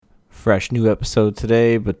fresh new episode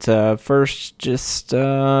today. But first, just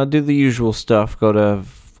do the usual stuff. Go to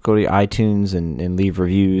iTunes and leave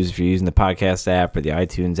reviews if you're using the podcast app or the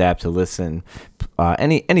iTunes app to listen.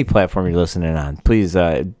 Any platform you're listening on, please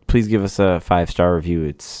give us a 5-star review.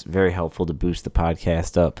 It's very helpful to boost the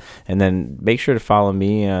podcast up. And then make sure to follow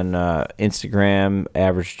me on Instagram,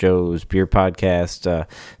 Average Joe's Beer Podcast.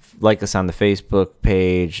 Like us on the Facebook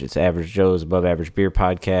page. It's Average Joe's Above Average Beer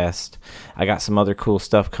Podcast. I got some other cool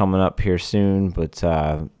stuff coming up here soon, but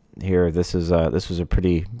this was a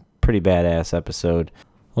pretty badass episode.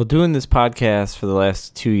 Well, doing this podcast for the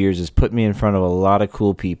last 2 years has put me in front of a lot of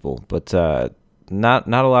cool people, but not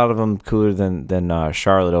a lot of them cooler than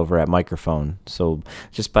Charlotte over at Microphone. So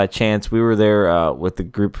just by chance, we were there with the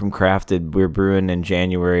group from Crafted. We were brewing in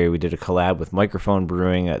January. We did a collab with Microphone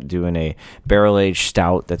Brewing, doing a barrel-aged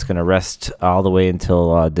stout that's going to rest all the way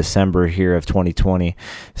until December here of 2020.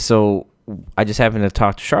 So I just happened to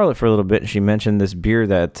talk to Charlotte for a little bit, and she mentioned this beer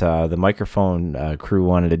that the Microphone crew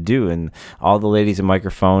wanted to do, and all the ladies at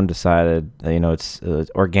Microphone decided, it's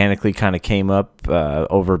organically kind of came up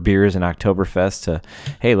over beers and Oktoberfest to,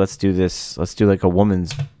 hey, let's do this. Let's do like a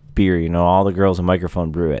woman's beer. All the girls at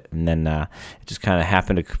Microphone brew it, and then it just kind of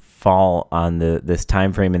happened to fall on this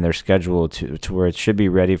time frame in their schedule to where it should be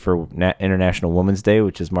ready for International Women's Day,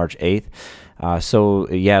 which is March 8th. So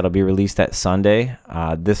it'll be released that Sunday.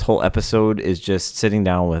 This whole episode is just sitting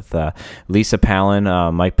down with Lisa Palin,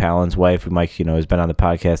 Mike Palin's wife, who Mike, has been on the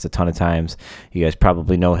podcast a ton of times. You guys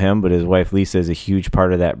probably know him, but his wife Lisa is a huge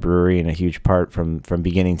part of that brewery and a huge part from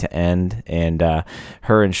beginning to end. And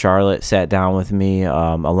her and Charlotte sat down with me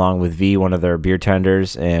along with V, one of their beer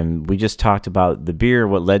tenders, and we just talked about the beer,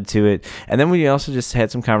 what led to it, and then we also just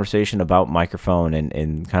had some conversation about Microphone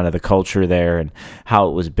and kind of the culture there and how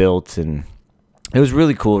it was built. And it was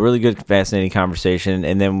really cool, really good, fascinating conversation.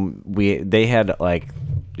 And then they had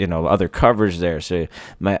other coverage there. So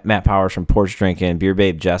Matt Powers from Porch Drinking, Beer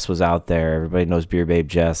Babe Jess was out there. Everybody knows Beer Babe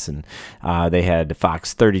Jess. And they had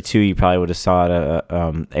Fox 32. You probably would have saw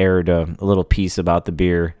it aired a little piece about the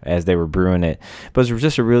beer as they were brewing it. But it was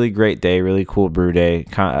just a really great day, really cool brew day.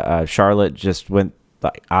 Charlotte just went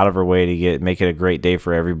out of her way to make it a great day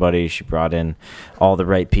for everybody. She brought in all the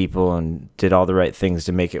right people and did all the right things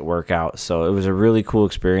to make it work out. So it was a really cool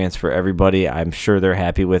experience for everybody. I'm sure they're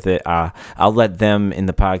happy with it. I'll let them in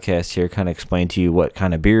the podcast here kind of explain to you what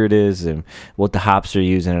kind of beer it is and what the hops are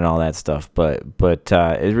using and all that stuff. But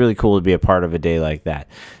it's really cool to be a part of a day like that.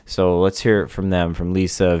 So let's hear it from them, from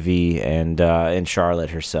Lisa, V, and Charlotte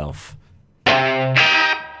herself.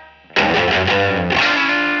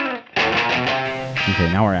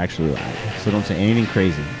 Okay, now we're actually live, so don't say anything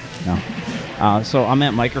crazy. No. So I'm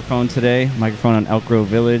at Microphone today, Microphone on Elk Grove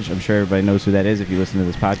Village. I'm sure everybody knows who that is if you listen to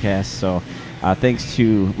this podcast. So thanks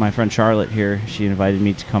to my friend Charlotte here. She invited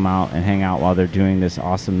me to come out and hang out while they're doing this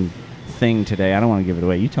awesome thing today. I don't want to give it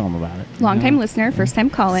away. You tell them about it. Long-time listener,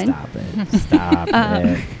 first-time call-in. Stop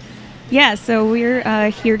it. Yeah, so we're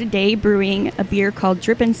here today brewing a beer called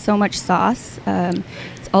Drippin' So Much Sauce.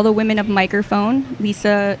 It's all the women of Microphone,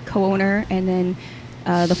 Lisa, co-owner, and then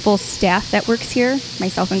the full staff that works here,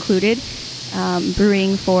 myself included,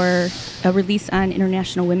 brewing for a release on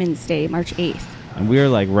International Women's Day, March 8th. And we're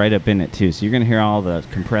right up in it too, so you're gonna hear all the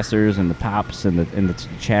compressors and the pops and the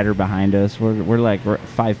chatter behind us. We're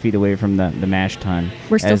 5 feet away from the mash tun.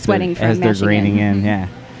 We're still sweating from as they're graining in.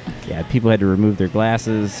 Mm-hmm. Yeah. People had to remove their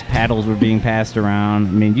glasses. Paddles were being passed around.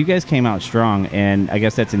 I mean, you guys came out strong, and I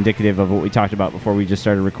guess that's indicative of what we talked about before we just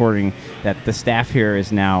started recording. That the staff here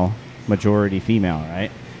is now majority female, right?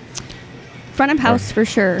 Front of house for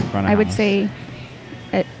sure. I would house. say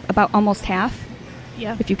about almost half.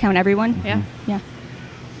 Yeah. If you count everyone. Yeah. Yeah.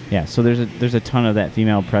 Yeah, so there's a ton of that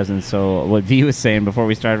female presence. So what V was saying before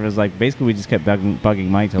we started was basically we just kept bugging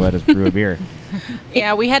Mike to let us brew a beer.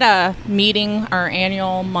 Yeah, we had a meeting, our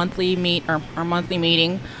annual monthly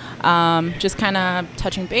meeting, just kind of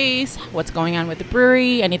touching base, what's going on with the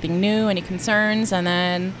brewery, anything new, any concerns, and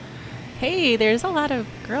then, hey, there's a lot of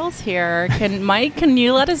girls here. Mike, can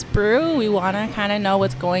you let us brew? We want to kind of know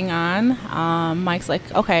what's going on. Mike's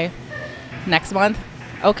like, okay, next month.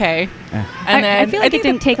 Okay. And then I feel like it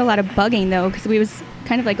didn't take a lot of bugging, though, because we was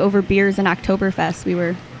kind of over beers and Oktoberfest. We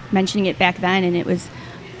were mentioning it back then, and it was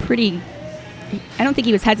pretty... I don't think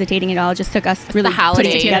he was hesitating at all. It just took us really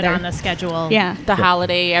putting it together on the schedule. Yeah. The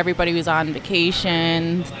holiday, everybody was on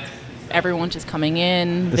vacation. Everyone just coming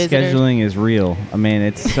in. The visitors. scheduling is real. I mean,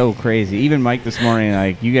 it's so crazy. Even Mike this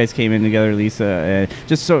morning, you guys came in together, Lisa.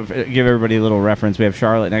 Just so give everybody a little reference, we have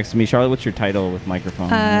Charlotte next to me. Charlotte, what's your title with Microphone?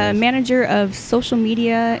 Manager of social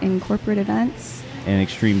media and corporate events. an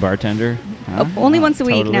extreme bartender? Huh? Only once a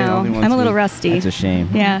week Totally, now. only once I'm a little week. rusty. That's a shame.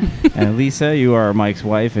 Yeah. And Lisa, you are Mike's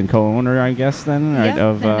wife and co-owner, I guess, then? Yeah,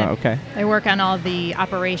 Of and okay. I work on all the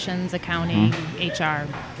operations, accounting, HR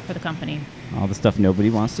for the company. All the stuff nobody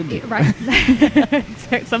wants to do. Right.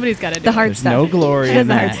 Somebody's got to do The hard it. There's stuff. no glory She does in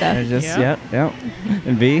the that. hard stuff. There's just, Yep. yep.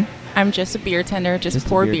 And V? I'm just a beer tender, just a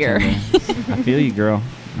pour beer. tender. I feel you, girl.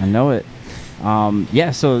 I know it.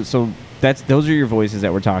 Yeah. So those are your voices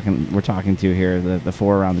that we're talking to here, the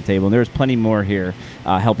four around the table. And there's plenty more here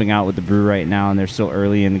helping out with the brew right now, and they're still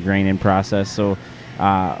early in the grain-in process. So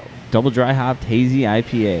double dry hopped hazy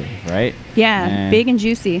IPA, right? Yeah, And big and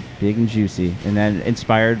juicy. big and juicy, and then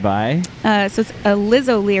inspired by So it's a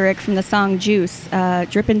Lizzo lyric from the song Juice,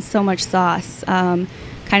 dripping so much sauce.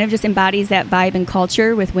 Kind of just embodies that vibe and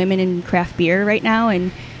culture with women in craft beer right now,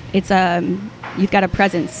 and it's you've got a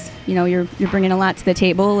presence. You know, you're bringing a lot to the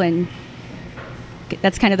table, and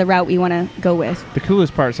that's kind of the route we want to go with. the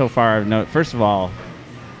coolest part so far. I've noticed. First of all,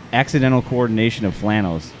 accidental coordination of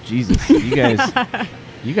flannels. Jesus, you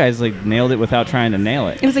guys like nailed it without trying to nail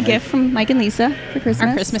it. It was a gift from Mike and Lisa for Christmas.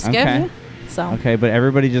 Our Christmas Okay. gift. So Okay, but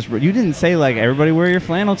everybody you didn't say like everybody wear your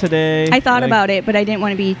flannel today. I thought Like, about it, but I didn't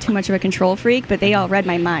want to be too much of a control freak. But they all read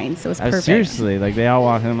my mind, so it was perfect. Seriously, like they all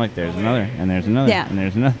walk in, I'm like, there's another, and there's another, Yeah. and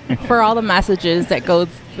there's another. for all the messages that go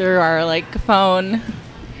through our phone,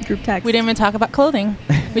 Group text. we didn't even talk about clothing.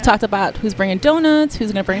 We talked about who's bringing donuts,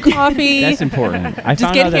 who's going to bring coffee. That's important. I Just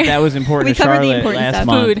found get out that here. that was important We to covered the Charlotte important last stuff.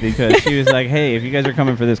 month Food. because she was like, hey, if you guys are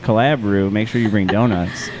coming for this collab brew, make sure you bring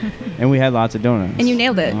donuts. And we had lots of donuts. And you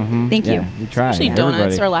nailed it. Mhm. Thank Yeah, you. we tried. Especially donuts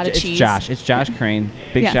Everybody. or a lot of It's cheese. Josh. It's Josh Crane.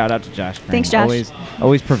 Big Yeah. shout out to Josh Crane. Thanks, Josh.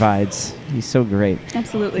 Always provides. He's so great.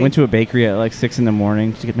 Absolutely. Went to a bakery at like 6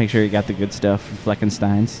 a.m. to make sure you got the good stuff from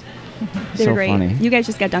Fleckenstein's. They so were great. funny. You guys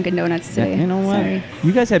just got Dunkin' Donuts Yeah, today. you know what? Sorry.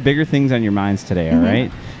 You guys had bigger things on your minds today, all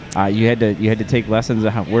right? You had to take lessons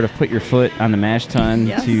of where to put your foot on the mash tun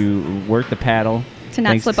Yes. to work the paddle. To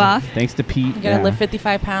not slip off. Thanks to Pete. You got to yeah. lift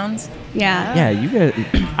 55 pounds. Yeah. Yeah, you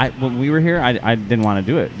guys. When we were here, I didn't want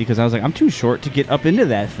to do it because I was like, I'm too short to get up into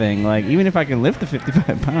that thing. Like, even if I can lift the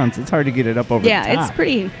 55 pounds, it's hard to get it up over the top. Yeah, it's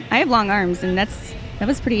pretty. I have long arms, and that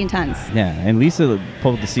was pretty intense. Yeah, and Lisa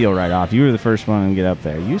pulled the seal right off. You were the first one to get up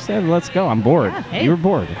there. You said, "Let's go." I'm bored. Yeah, hey. You were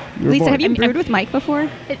bored. You were Lisa, bored. have you I mean, brewed with Mike before?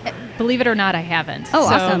 Believe it or not, I haven't. Oh,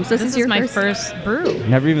 awesome. So this is your my first- brew.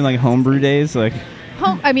 Never even like homebrew days? Like,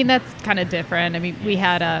 Home, I mean, that's kind of different. I mean, we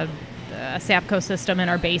had a Sapco system in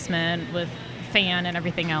our basement with fan and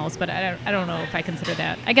everything else, but I don't know if I consider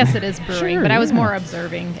that. I guess it is brewing, Sure, but I was yeah. more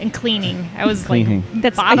observing and cleaning. I was Cleaning. like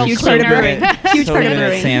That's a bottle huge part of cleaner. brewing. Huge so part of good at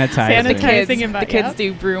brewing. sanitizing. The kids, Sanitizing and the bu- kids yep.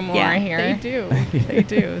 do brew more Yeah, here. They do. They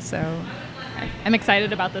do. So I'm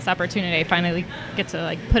excited about this opportunity. I finally get to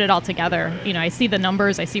like put it all together. You know, I see the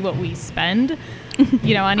numbers. I see what we spend,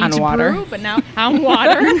 you know, on On each water. brew. But now on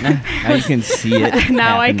water, Now you can see it.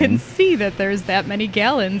 now I can happening. see that there's that many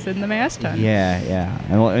gallons in the mash tun. Yeah,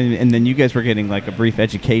 yeah. And then you guys were getting like a brief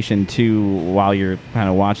education too while you're kind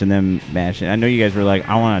of watching them mash it. I know you guys were like,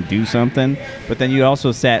 I want to do something, but then you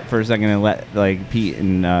also sat for a second and let like Pete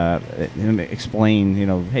and him explain, you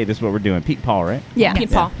know, hey, this is what we're doing. Pete and Paul, right? Yeah.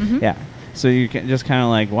 Pete Paul. Yeah. So you can just kind of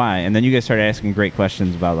like, why? And then you guys started asking great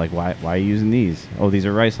questions about like, why are you using these? Oh, these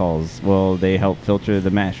are rice hulls. Well, they help filter the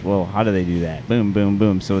mash. Well, how do they do that? Boom, boom,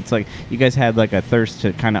 boom. So it's like you guys had like a thirst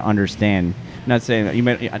to kind of understand. Not saying that you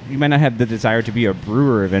might not have the desire to be a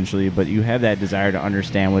brewer eventually, but you have that desire to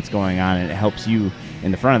understand what's going on, and it helps you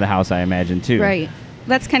in the front of the house, I imagine, too. Right.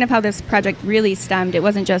 That's kind of how this project really stemmed. It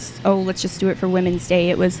wasn't just, oh, let's just do it for Women's Day.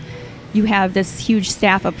 It was, you have this huge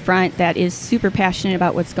staff up front that is super passionate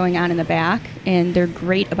about what's going on in the back, and they're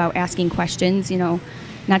great about asking questions, you know,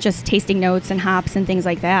 not just tasting notes and hops and things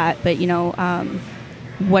like that, but, you know,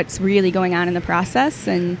 what's really going on in the process.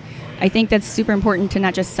 And I think that's super important to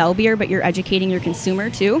not just sell beer, but you're educating your consumer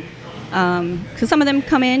too. Because some of them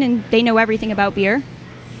come in and they know everything about beer.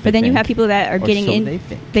 But then you think. have people that are Or getting so in. they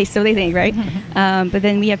think. They think, right? But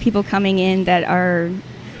then we have people coming in that are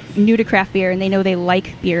new to craft beer and they know they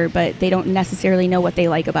like beer, but they don't necessarily know what they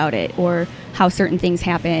like about it or how certain things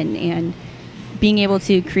happen. And being able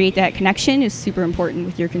to create that connection is super important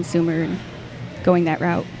with your consumer and going that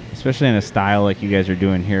route. Especially in a style like you guys are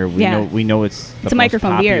doing here, we Yeah. know it's the It's a most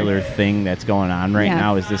microphone beer. popular thing that's going on right Yeah.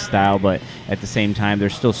 now is this style. But at the same time,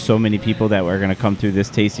 there's still so many people that are going to come through this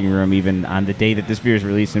tasting room even on the day that this beer is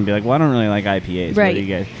released and be like, "Well, I don't really like IPAs." What Right. do you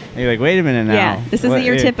guys? And you're like, "Wait a minute now. Yeah, this isn't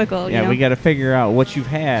your typical, you Yeah, know? we got to figure out what you've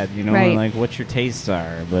had, you know, Right. and like what your tastes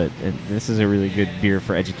are. But this is a really good beer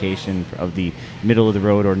for education of the middle of the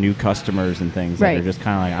road or new customers and things Right. that are just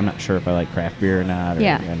kind of like, I'm not sure if I like craft beer or not. Or,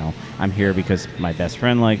 Yeah. you know, I'm here because my best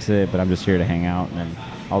friend likes it, but I'm just here to hang out and then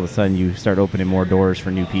all of a sudden you start opening more doors for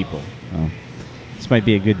new people. So this might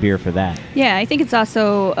be a good beer for that. Yeah, I think it's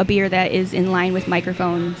also a beer that is in line with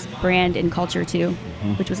Microphone's brand and culture too,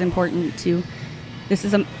 which was important too. This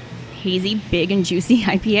is a hazy, big, and juicy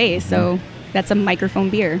IPA, so that's a Microphone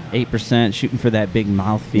beer. 8%, shooting for that big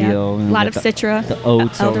mouthfeel. Yeah. A lot of Citra, the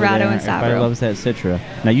oats, El Dorado, over there. and Everybody Sabro. loves that Citra.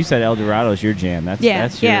 Now you said El Dorado is your jam. That's Yeah,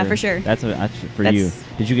 that's your, yeah, for sure. That's for That's- you.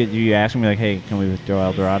 Did you ask me like, hey, can we throw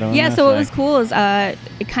El Dorado in Yeah, this? so what Like- was cool is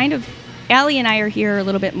it kind of, Allie and I are here a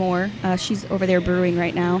little bit more. She's over there brewing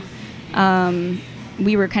right now.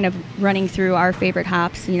 We were kind of running through our favorite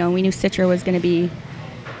hops. You know, we knew Citra was going to be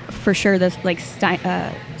for sure the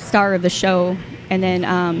star of the show. And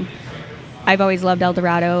then I've always loved El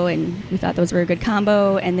Dorado, and we thought those were a good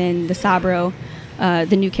combo. And then the Sabro,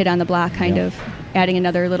 the new kid on the block, kind Yeah. of adding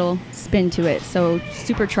another little spin to it. So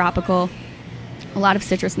super tropical, a lot of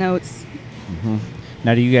citrus notes.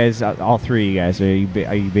 Now, do you guys, all three of you guys, are you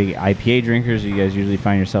big IPA drinkers? Or you guys usually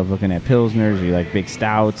find yourself looking at Pilsners? Or you like big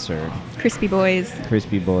stouts or Crispy boys.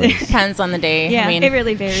 crispy boys? Depends on the day. Yeah, I mean, it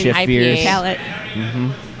really varies. Shift IPA. beers. Palate.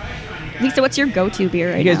 Lisa, what's your go-to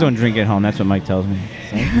beer right You guys now? don't drink at home. That's what Mike tells me.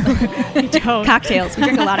 So, Don't. Cocktails. We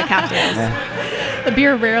drink a lot of cocktails. The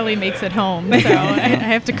beer rarely makes it home, so I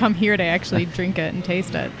have to come here to actually drink it and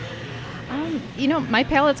taste it. You know, my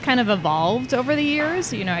palate's kind of evolved over the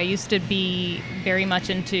years. You know, I used to be very much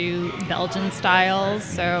into Belgian styles,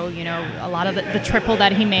 so, you know, a lot of the triple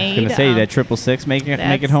that he made. gonna say that 666 make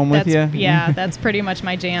it home with you. Yeah, that's pretty much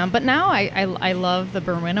my jam. But now I love the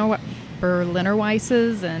Berliner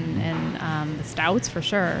Weisses and the stouts for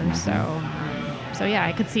sure. So yeah,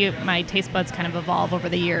 I could see my taste buds kind of evolve over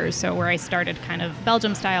the years. So where I started kind of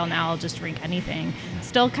Belgium style, now I'll just drink anything.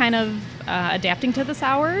 Still kind of adapting to the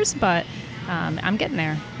sours, but I'm getting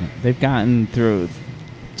there. They've gotten through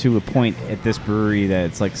to a point at this brewery that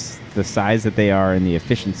it's like the size that they are and the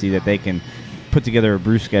efficiency that they can put together a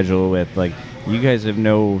brew schedule with. Like, you guys have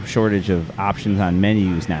no shortage of options on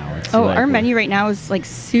menus now. It's like Our menu right now is like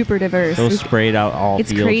super diverse. those sprayed out all It's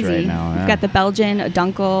fields crazy. right now. We've got the Belgian, a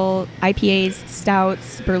Dunkel, IPAs,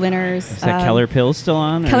 stouts, Berliners. Is that Keller Pils still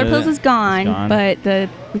on? or Keller is Pils it- is gone, it's gone? but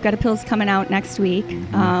we've got a Pils coming out next week.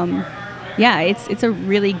 Yeah, it's a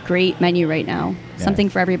really great menu right now. Yeah. Something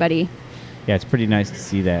for everybody. Yeah, it's pretty nice to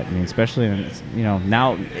see that. I mean, especially when it's,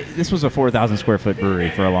 now this was a 4,000 square foot brewery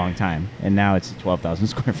for a long time, and now it's a 12,000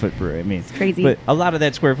 square foot brewery. I mean, it's crazy. But a lot of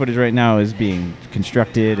that square footage right now is being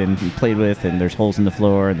constructed and played with, and there's holes in the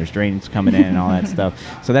floor, and there's drains coming in, and all that stuff.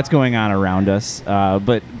 So that's going on around us.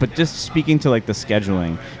 But just speaking to like the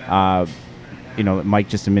scheduling. Mike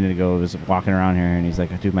just a minute ago was walking around here and he's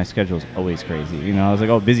like, dude, my schedule's always crazy. I was like,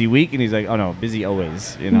 oh, busy week? And he's like, oh, no, busy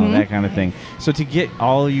always, that kind of thing. So to get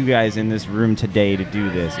all you guys in this room today to do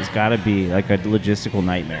this, it's got to be like a logistical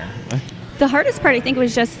nightmare. The hardest part, I think,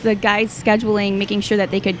 was just the guys scheduling, making sure that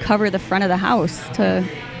they could cover the front of the house to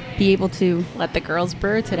be able to. let the girls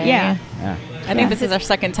brew today. Yeah. Yeah. I think this is our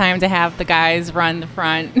second time to have the guys run the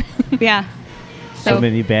front. Yeah. So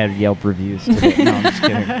many bad Yelp reviews today. No, I'm just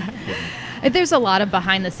kidding. There's a lot of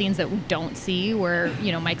behind the scenes that we don't see where,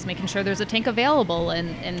 Mike's making sure there's a tank available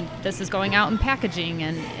and this is going out in packaging.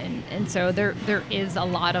 And so there is a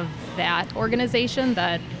lot of that organization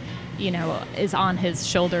that, is on his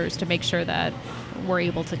shoulders to make sure that we're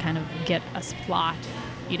able to kind of get a slot,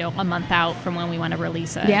 a month out from when we want to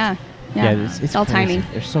release it. Yeah. It's all crazy. timing.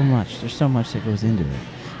 There's so much that goes into it.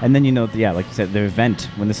 And then, like you said, the event,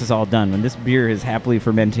 when this is all done, when this beer is happily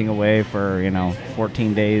fermenting away for,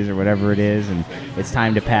 14 days or whatever it is, and it's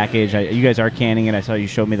time to package. You guys are canning it. I saw you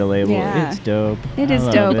showed me the label. Yeah. It's dope. It I is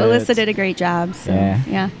love dope. it. Alyssa did a great job. So,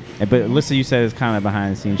 yeah. But Alyssa, you said, is kind of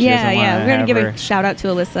behind the scenes. She doesn't Yeah. wanna We're going to give have a her- shout out to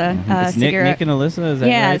Alyssa. It's Nick and Alyssa, is that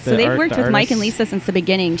yeah, right? so they've worked the with Mike and artists? Lisa since the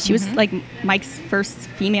beginning. She was like Mike's first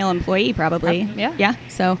female employee, probably. Yeah. Yeah.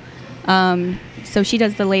 So she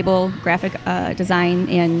does the label graphic design,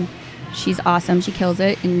 and she's awesome. She kills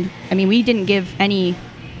it. And I mean, we didn't give any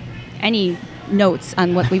notes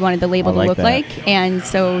on what we wanted the label I to like look that. like, and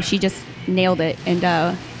so she just nailed it.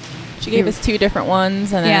 And She gave us 2 different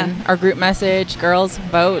ones, and then Yeah. our group message, girls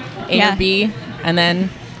vote A Yeah. or B, and then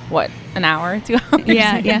an hour, 2 hours?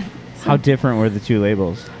 yeah. How different were the two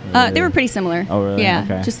labels? They were pretty similar. Oh, really? Yeah,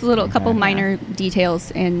 Okay. just a couple Okay. minor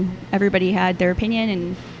details, and everybody had their opinion,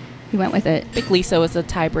 and we went with it. I think Lisa was the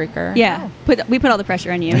tiebreaker. Yeah, we put all the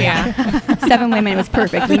pressure on you. Yeah. 7 women was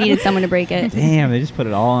perfect. We needed someone to break it. Damn, they just put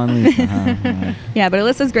it all on Lisa, huh? Right. Yeah, but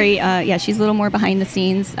Alyssa's great. She's a little more behind the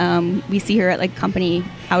scenes. We see her at like company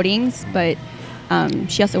outings, but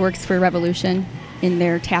she also works for Revolution in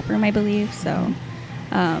their tap room, I believe. So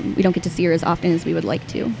we don't get to see her as often as we would like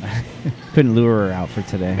to. Couldn't lure her out for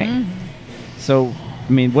today. Right. So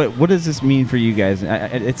I mean, what does this mean for you guys?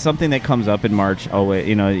 It's something that comes up in March. Always,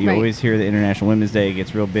 you Right. always hear the International Women's Day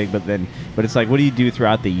gets real big, but it's like, what do you do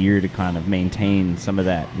throughout the year to kind of maintain some of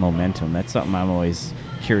that momentum? That's something I'm always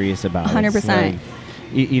curious about. 100%.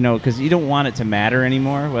 Because you don't want it to matter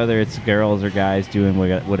anymore, whether it's girls or guys doing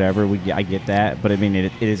whatever. I get that, but I mean,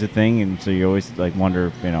 it is a thing, and so you always like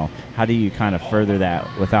wonder, how do you kind of further that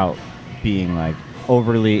without being like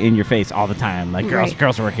overly in your face all the time, like Right.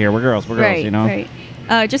 girls work here, we're girls, Right. Right.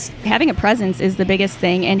 Just having a presence is the biggest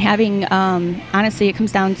thing, and having honestly, it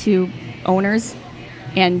comes down to owners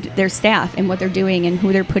and their staff and what they're doing and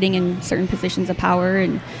who they're putting in certain positions of power,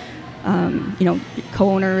 and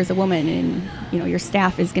co-owner is a woman, and your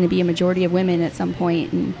staff is going to be a majority of women at some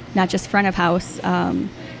point, and not just front of house,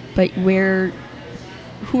 but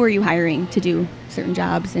who are you hiring to do certain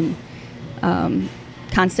jobs, and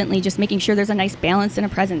constantly just making sure there's a nice balance and a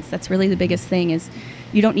presence. That's really the biggest thing. Is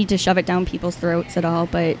you don't need to shove it down people's throats at all,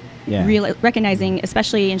 but recognizing,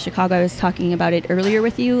 especially in Chicago, I was talking about it earlier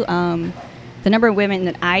with you, the number of women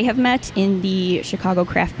that I have met in the Chicago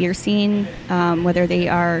craft beer scene, whether they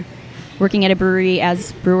are working at a brewery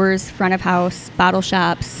as brewers, front of house, bottle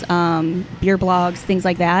shops, beer blogs, things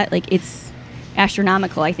like that, like it's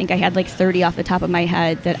astronomical. I think I had like 30 off the top of my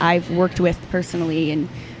head that I've worked with personally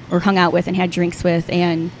or hung out with and had drinks with,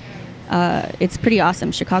 and it's pretty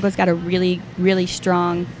awesome. Chicago's got a really, really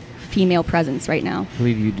strong female presence right now. I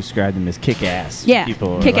believe you described them as kick-ass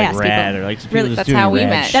people, kick-ass or like rad, people. or like people Really, just that's doing how we rad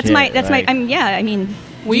met. shit, That's my. like- I mean,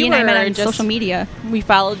 We we and I met were on just- social media. We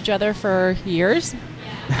followed each other for years,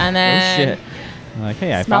 and Oh then shit! Like,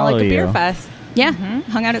 hey, I smelled follow like a beer you. fest. Yeah,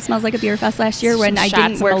 hung out at Smells Like a Beer Fest last year when I Shots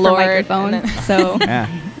didn't of work for Malort, Microphone. and then- So Yeah.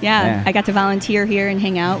 yeah, I got to volunteer here and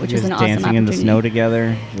hang out, which You was an guys awesome dancing opportunity. in the snow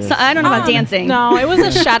together. So I don't know about dancing. No, it was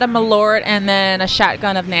a shot of Malort and then a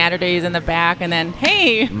shotgun of Natterdays in the back, and then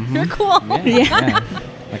hey, you're cool. Yeah.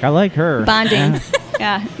 Like, I like her. Bonding. Yeah,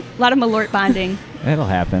 Yeah, a lot of Malort bonding. that'll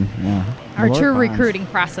happen. Yeah. Our Malort true bonds. recruiting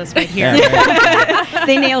process right here. Yeah, right.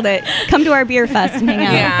 They nailed it. Come to our beer fest and hang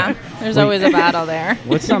out. Yeah, there's always a battle there.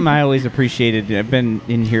 What's something I always appreciated? I've been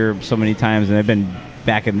in here so many times, and I've been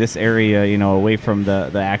back in this area, away from the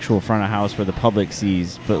actual front of house where the public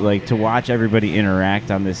sees. But like to watch everybody interact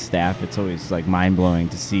on this staff, it's always like mind blowing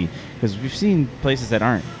to see, because we've seen places that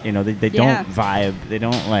aren't. They Yeah. don't vibe. They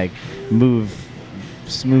don't like move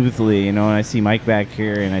smoothly, and I see Mike back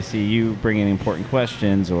here, and I see you bringing important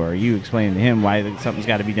questions, or you explaining to him why something's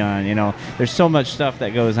got to be done. There's so much stuff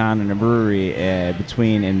that goes on in a brewery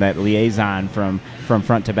between, and that liaison from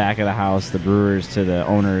front to back of the house, the brewers to the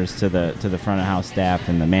owners to the front of house staff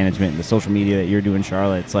and the management and the social media that you're doing,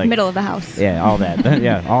 Charlotte. It's like Middle of the house. yeah, all that.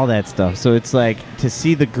 Yeah, all that stuff. So it's like to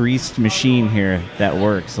see the greased machine here that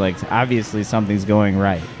works. Like obviously something's going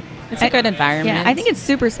right. It's a good environment. Yeah, I think it's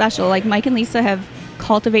super special. Like Mike and Lisa have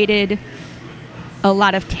cultivated a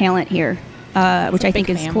lot of talent here, which I think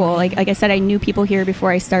big is family. cool. Like I said, I knew people here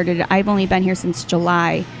before I started. I've only been here since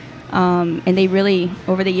July, and they really,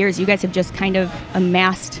 over the years, you guys have just kind of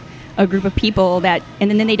amassed a group of people that, and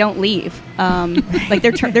then they don't leave. Like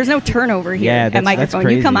there's no turnover here Yeah, at that's Microphone.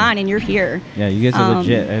 You come crazy. on and you're here. Yeah, you guys are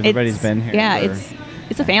legit. Everybody's It's- been here. Yeah, for-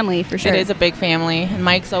 it's a family for sure. It is a big family, and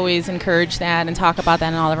Mike's always encouraged that and talk about that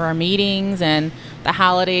in all of our meetings. And the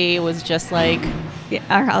holiday was just like Yeah,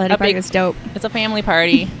 our holiday a party big- was dope. it's a family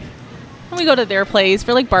party. And we go to their place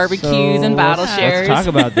for like barbecues and bottle shares. Let's talk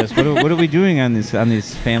about this. What are we doing on these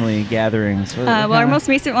family gatherings? Well, our most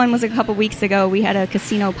recent one was a couple weeks ago. We had a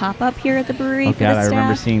casino pop-up here at the brewery Oh for God, the I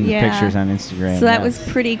remember staff. seeing the Yeah. pictures on Instagram. So that yes. was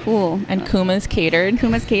pretty cool. And Kuma's catered.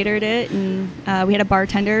 Kuma's catered it, and we had a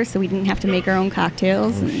bartender, so we didn't have to make our own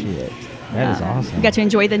cocktails. Oh and, shit, that is awesome. We got to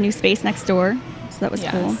enjoy the new space next door, so that was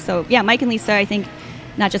Yes. cool. So yeah, Mike and Lisa, I think,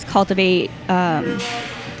 not just cultivate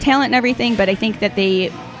talent and everything, but I think that they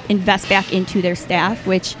invest back into their staff,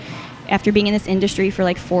 which after being in this industry for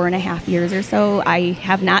like 4.5 years or so, I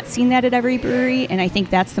have not seen that at every brewery, and I think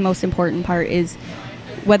that's the most important part is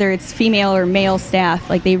whether it's female or male staff,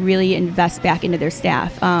 like they really invest back into their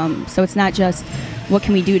staff. So it's not just what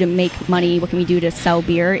can we do to make money, what can we do to sell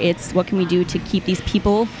beer, it's what can we do to keep these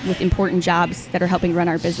people with important jobs that are helping run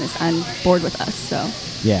our business on board with us. So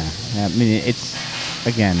Yeah, I mean, it's,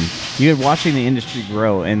 again, you're watching the industry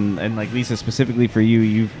grow, and like Lisa, specifically for you,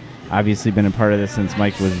 you've obviously been a part of this since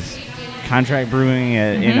Mike was contract brewing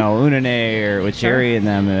at, Unane or with Jerry and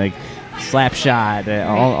them, like Slapshot,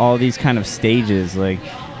 all these kind of stages. Like,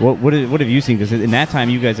 what have you seen? Because in that time,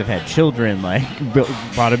 you guys have had children, like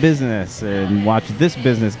bought a business and watched this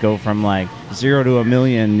business go from like 0 to $1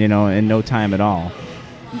 million, in no time at all.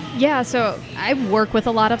 Yeah, so I work with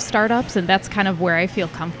a lot of startups, and that's kind of where I feel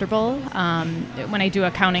comfortable. When I do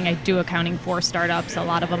accounting for startups. A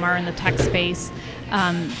lot of them are in the tech space.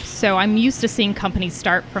 So I'm used to seeing companies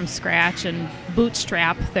start from scratch and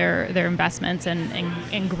bootstrap their investments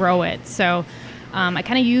and grow it. So I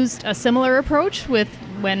kind of used a similar approach with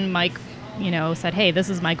when Mike said, hey, this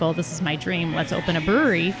is my goal, this is my dream, let's open a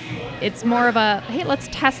brewery. It's more of a, hey, let's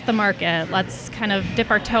test the market. Let's kind of dip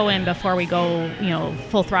our toe in before we go,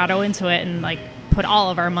 full throttle into it and like put all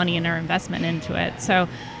of our money and our investment into it. So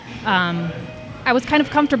I was kind of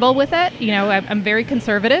comfortable with it. I'm very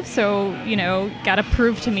conservative, so, got to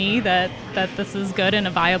prove to me that this is good and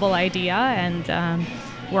a viable idea, and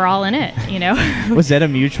we're all in it, Was that a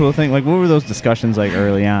mutual thing? Like, what were those discussions like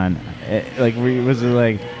early on? Was it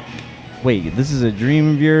like, wait, this is a dream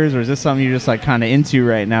of yours, or is this something you're just like kind of into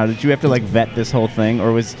right now? Did you have to like vet this whole thing,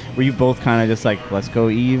 or were you both kind of just like, let's go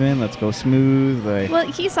even, let's go smooth? Well,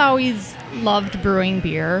 he's always loved brewing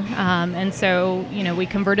beer, and so we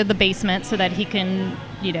converted the basement so that he can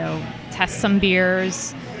test some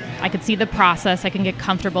beers. I could see the process. I can get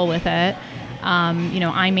comfortable with it.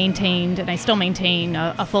 I maintained, and I still maintain,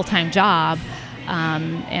 a full-time job.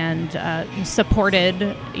 And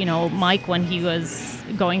supported, Mike when he was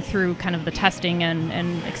going through kind of the testing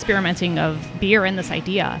and experimenting of beer and this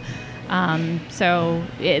idea. So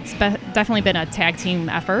it's definitely been a tag team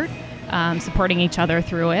effort, supporting each other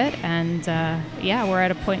through it. And we're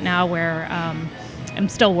at a point now where I'm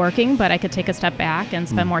still working, but I could take a step back and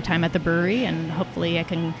spend more time at the brewery, and hopefully I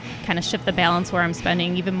can kind of shift the balance where I'm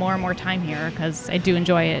spending even more and more time here, because I do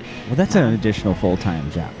enjoy it. Well, that's an additional full-time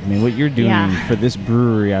job. I mean, what you're doing for this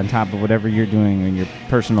brewery on top of whatever you're doing in your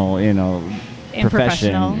personal,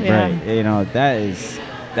 profession, right? That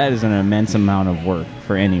is an immense amount of work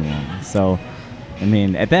for anyone. So, I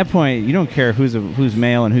mean, at that point, you don't care who's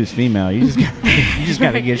male and who's female. You just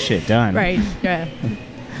got to get shit done. Right. Yeah.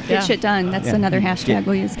 Get shit done. That's another hashtag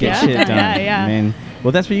we'll use. Get shit done. Yeah. I mean,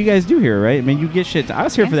 well, that's what you guys do here, right? I mean, you get shit done. I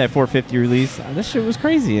was here for that 450 release. That shit was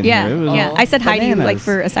crazy in here. It was I said hi to you bananas.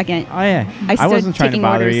 for a second. Oh, yeah. I stood wasn't trying to taking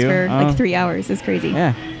bother orders you. for 3 hours. It's crazy.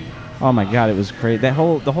 Yeah. Oh, my God. It was crazy. The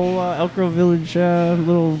whole Elk Grove Village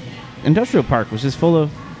little industrial park was just full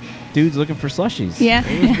of dudes looking for slushies. Yeah.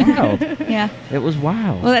 It was wild. Yeah. It was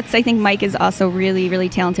wild. Well, I think Mike is also really, really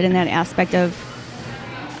talented in that aspect of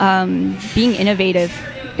being innovative,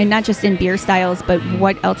 and not just in beer styles, but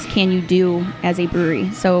what else can you do as a brewery?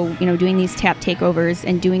 So, doing these tap takeovers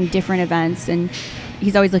and doing different events, and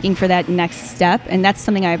he's always looking for that next step, and that's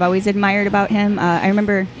something I've always admired about him. I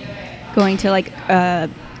remember going to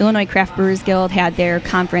Illinois Craft Brewers Guild had their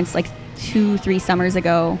conference 2-3 summers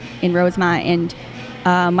ago in Rosemont,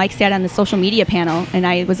 and Mike sat on the social media panel, and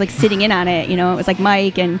I was sitting in on it. It was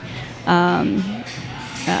Mike and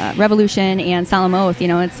Revolution and Solemn Oath.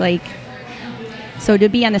 It's so to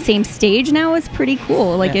be on the same stage now is pretty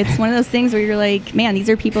cool. It's one of those things where you're like, man,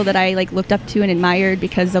 these are people that I looked up to and admired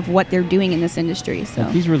because of what they're doing in this industry. So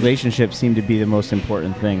these relationships seem to be the most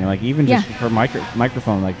important thing. Even just for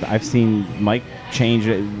microphone, I've seen Mike change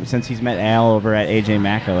since he's met Al over at AJ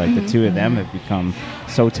Macca. The two of them have become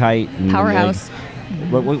so tight. And powerhouse.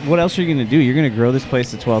 What else are you going to do? You're going to grow this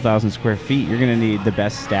place to 12,000 square feet. You're going to need the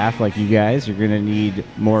best staff like you guys. You're going to need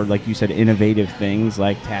more, like you said, innovative things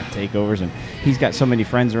like tap takeovers. And he's got so many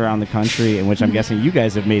friends around the country, in which I'm guessing you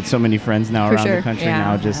guys have made so many friends now around the country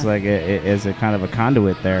now, just as a kind of a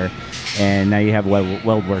conduit there. And now you have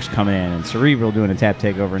Weldworks coming in and Cerebral doing a tap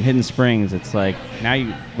takeover and Hidden Springs. It's now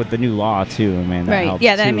you, with the new law too, that helps.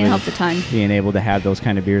 Yeah, that helped a ton. Being able to have those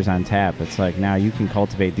kind of beers on tap. It's now you can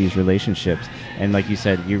cultivate these relationships. And like you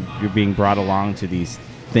said, you're being brought along to these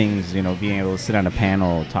things, being able to sit on a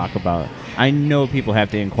panel, talk about. I know people have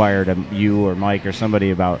to inquire to you or Mike or somebody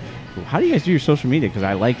about, how do you guys do your social media? Because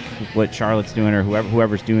I like what Charlotte's doing or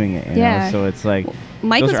whoever's doing it. You know? So it's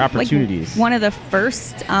Mike those was are opportunities. One of the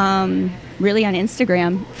first really on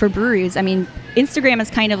Instagram for breweries. I mean, Instagram is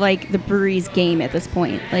kind of the breweries game at this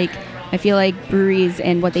point. I feel like breweries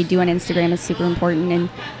and what they do on Instagram is super important, and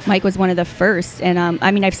Mike was one of the first. And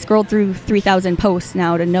I've scrolled through 3,000 posts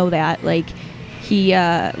now to know that. He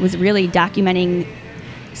was really documenting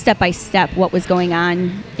step by step what was going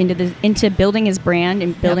on into building his brand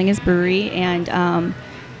and building his brewery. And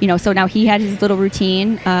so now he had his little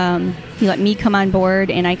routine. He let me come on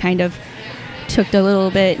board, and I kind of took a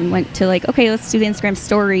little bit and went to okay, let's do the Instagram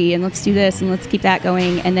story, and let's do this, and let's keep that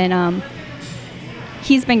going. And then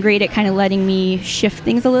he's been great at kind of letting me shift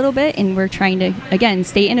things a little bit, and we're trying to, again,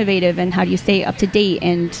 stay innovative. And how do you stay up to date,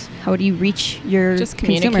 and how do you reach your just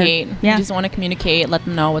communicate? Consumer? Yeah. You just want to communicate, let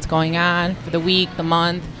them know what's going on for the week, the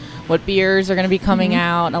month, what beers are going to be coming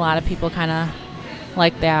out. A lot of people kind of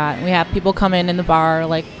like that. We have people come in the bar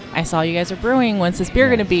like, I saw you guys are brewing. When's this beer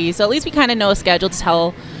going to be? So at least we kind of know a schedule to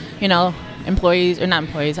tell, customers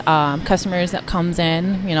that comes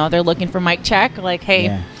in, they're looking for mic check. Like,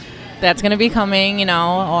 hey, that's going to be coming,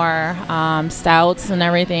 or stouts and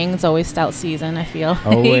everything. It's always stout season, I feel.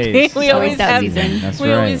 Always. we always have season. That's we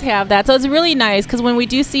right. always have that. So it's really nice because when we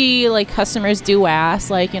do see, like, customers do ask,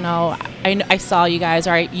 like, I saw you guys,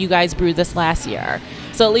 or you guys brewed this last year.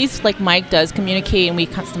 So at least, like, Mike does communicate, and we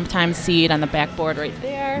sometimes see it on the backboard right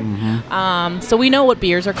there. Mm-hmm. So we know what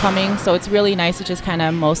beers are coming. So it's really nice to just kind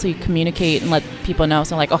of mostly communicate and let people know.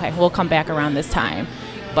 So, like, okay, we'll come back around this time.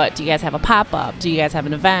 But do you guys have a pop-up? Do you guys have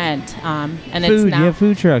an event? And Food. it's now Do you have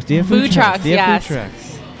food trucks? Do you have Food trucks, Do you have yes. food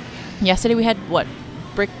trucks? Yesterday we had what?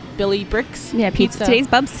 Billy Bricks? Yeah, pizza. Today's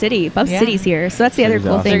Bub City. Bub Yeah. City's here. So that's the other City's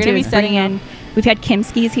cool awesome. thing, They're too. gonna be Is bringing setting in. We've had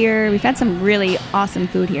Kimski's here. We've had some really awesome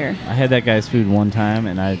food here. I had that guy's food one time,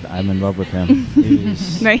 and I'm in love with him. It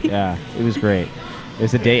was, Right? Yeah, it was great. It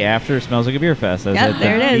was the day after Smells Like a Beer Fest. I was Yep, at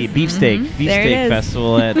there the it is. Beefsteak There it is.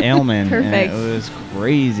 Festival at Aylman. Perfect. And it was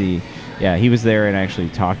crazy. Yeah, he was there and actually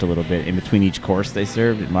talked a little bit in between each course they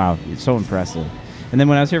served. And wow, it's so impressive. And then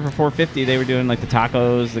when I was here for 450, they were doing like the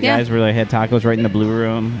tacos. The guys really had tacos right in the Blue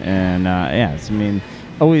Room. And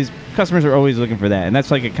always customers are always looking for that. And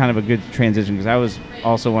that's like a kind of a good transition because I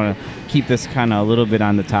also want to keep this kind of a little bit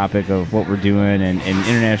on the topic of what we're doing and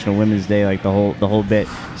International Women's Day, like the whole bit.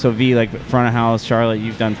 So V, like front of house, Charlotte,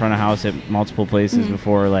 you've done front of house at multiple places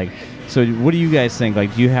before. Like, so what do you guys think?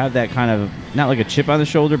 Like, do you have that kind of, not like a chip on the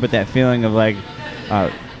shoulder, but that feeling of like,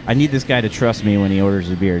 I need this guy to trust me when he orders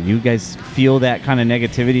a beer. Do you guys feel that kind of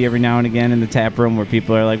negativity every now and again in the tap room where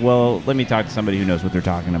people are like, well, let me talk to somebody who knows what they're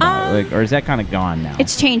talking about? Or is that kind of gone now?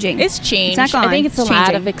 It's changing. It's changed. It's not gone. I think it's a lot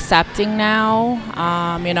changing. of accepting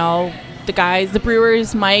now. The guys, the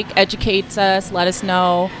brewers, Mike educates us, let us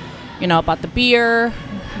know, about the beer.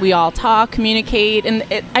 We all talk, communicate, and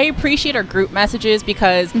I appreciate our group messages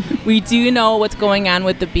because we do know what's going on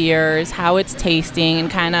with the beers, how it's tasting, and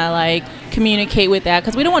kind of like communicate with that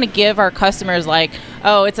because we don't want to give our customers like,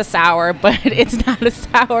 oh, it's a sour, but it's not a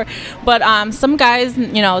sour. But some guys,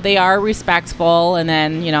 they are respectful, and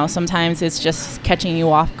then sometimes it's just catching you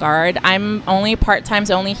off guard. I'm only part-time,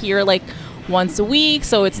 so I only here like once a week,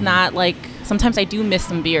 so it's not like sometimes I do miss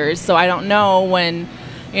some beers, so I don't know when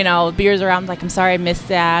beers around, like, I'm sorry I missed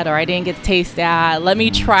that, or I didn't get to taste that. Let me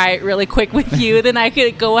try it really quick with you. Then I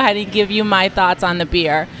could go ahead and give you my thoughts on the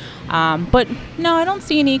beer. But no, I don't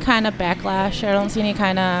see any kind of backlash. I don't see any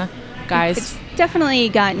kind of guys. It's definitely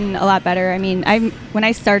gotten a lot better. I mean, when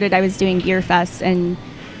I started, I was doing beer fests, and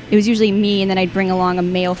it was usually me, and then I'd bring along a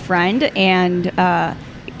male friend, and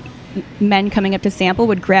men coming up to sample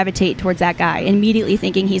would gravitate towards that guy, immediately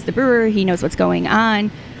thinking he's the brewer, he knows what's going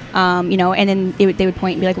on. And then they would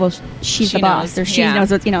point and be like, well, she's the boss, or she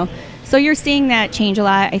knows what's, So you're seeing that change a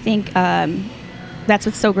lot. I think that's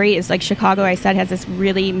what's so great is like Chicago, I said, has this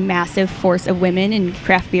really massive force of women in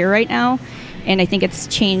craft beer right now. And I think it's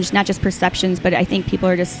changed not just perceptions, but I think people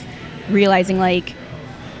are just realizing, like,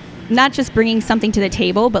 not just bringing something to the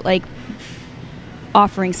table, but like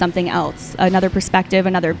offering something else, another perspective,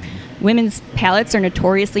 another. Women's palates are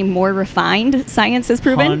notoriously more refined, science has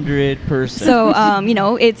proven. 100%.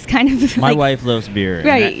 So, it's kind of my like, wife loves beer. And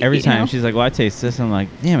Right, every time know. she's like, well, I taste this. I'm like,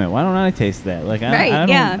 damn it, why don't I taste that? Like,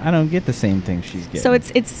 I don't get the same thing she's getting. So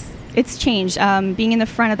it's changed. Being in the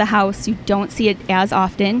front of the house, you don't see it as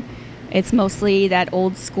often. It's mostly that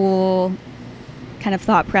old school kind of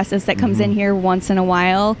thought process that comes in here once in a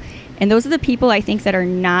while. And those are the people, I think, that are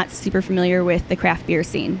not super familiar with the craft beer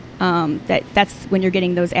scene. That's when you're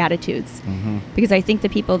getting those attitudes. Because I think the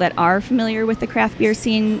people that are familiar with the craft beer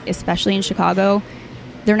scene, especially in Chicago,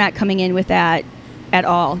 they're not coming in with that at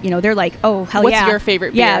all. They're like, oh, hell What's yeah. your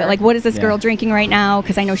favorite Yeah, beer? like, what is this Yeah. girl drinking right now?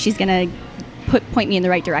 Because I know she's going to point me in the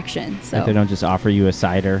right direction. So Like they don't just offer you a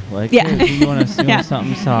cider. Like, Yeah. hey, you want Yeah.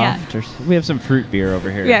 something soft? Or we have some fruit beer over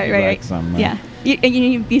here. if you'd like some, Yeah.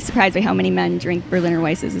 You'd be surprised by how many men drink Berliner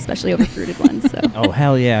Weisses, especially over fruited ones. So Oh,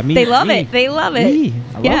 hell yeah. Me, they love me. it. They love it. Me.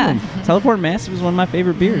 I love Yeah. them. Teleport Massive is one of my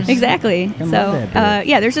favorite beers. Exactly. I love So that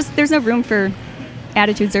beer. there's no room for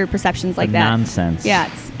attitudes or perceptions like that. Nonsense. Yeah,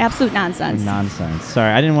 it's absolute nonsense. Nonsense.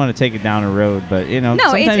 Sorry, I didn't want to take it down a road, but No,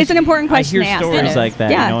 sometimes it's an important question I to hear ask. stories It is. like that,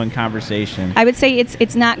 Yeah. in conversation. I would say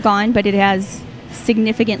it's not gone, but it has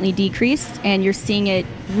significantly decreased, and you're seeing it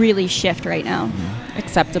really shift right now.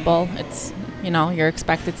 Acceptable. It's you're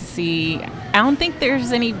expected to see. I don't think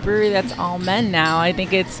there's any brewery that's all men now. I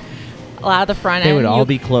think it's a lot of the front They end. would all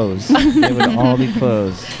be closed. They would all be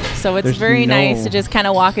closed. So it's There's very no- nice to just kind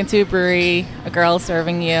of walk into a brewery, a girl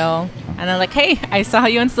serving you. And I'm like, hey, I saw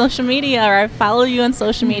you on social media, or I follow you on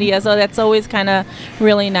social media. So that's always kind of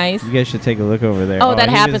really nice. You guys should take a look over there. Oh, that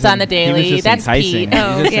he happens was on the daily. He was just That's enticing. Pete.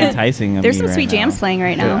 Oh, He's just yeah. enticing There's me some right sweet now. jams playing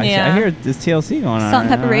right now. I Yeah. hear this TLC going on. Salt and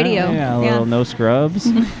right Pepper now. Radio. Yeah, a Yeah. little No Scrubs.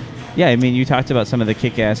 Yeah, I mean, you talked about some of the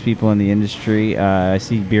kick-ass people in the industry. I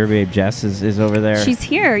see Beer Babe Jess is over there. She's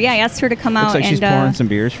here. Yeah, I asked her to come out Looks like and she's pouring some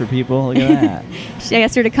beers for people. Look at that. I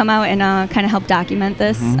asked her to come out and kind of help document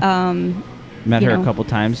this. Mm-hmm. Met You her know. a couple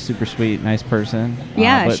times. Super sweet, nice person.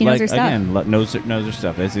 Yeah, but she knows her stuff. Again, knows her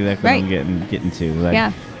stuff. That's exactly Right. what I'm getting to. Like,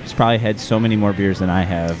 Yeah. she's probably had so many more beers than I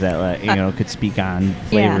have that could speak on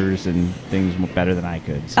flavors and things better than I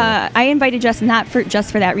could. So. I invited Jess not for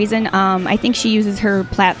just for that reason. I think she uses her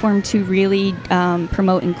platform to really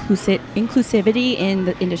promote inclusivity in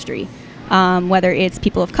the industry, whether it's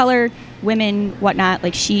people of color, women, whatnot.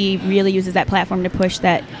 Like, she really uses that platform to push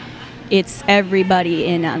that it's everybody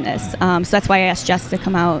in on this. So that's why I asked Jess to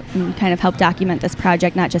come out and kind of help document this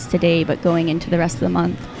project, not just today, but going into the rest of the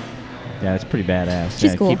month. Yeah, it's pretty badass.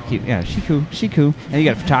 She's cool. She cool. And you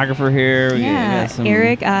got a photographer here. You Yeah, got some-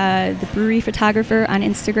 Eric, the brewery photographer on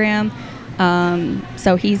Instagram.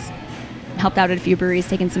 So he's helped out at a few breweries,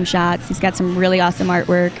 taking some shots. He's got some really awesome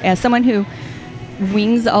artwork. As someone who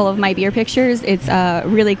wings all of my beer pictures, it's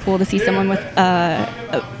really cool to see someone with,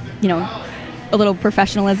 a little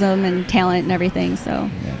professionalism and talent and everything. So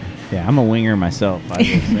Yeah, I'm a winger myself. I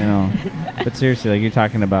just, But seriously, like you're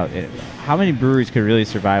talking about it, how many breweries could really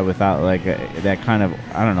survive without like that kind of,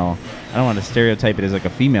 I don't know, I don't want to stereotype it as like a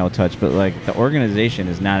female touch, but like the organization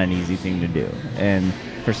is not an easy thing to do. And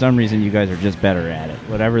for some reason, you guys are just better at it.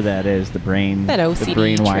 Whatever that is, the brain, That OCD the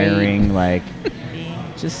brain trait. wiring, like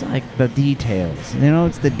just like the details.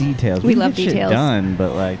 It's the details. We can love get shit details. done,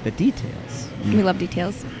 but like the details. we love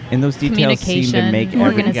details. And those details seem to Communication, make everything.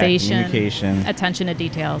 organization, Communication. attention to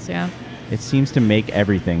details. Yeah. It seems to make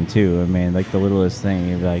everything too. I mean, like the littlest thing,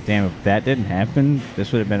 you'd be like, damn, if that didn't happen,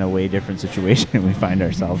 this would have been a way different situation we find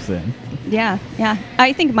ourselves in. Yeah.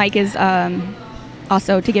 I think Mike is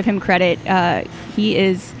also, to give him credit, he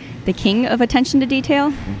is the king of attention to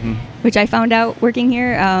detail, which I found out working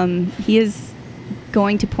here. He is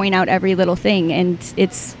going to point out every little thing, and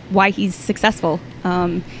it's why he's successful.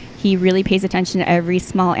 He really pays attention to every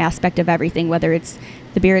small aspect of everything, whether it's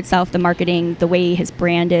the beer itself, the marketing, the way his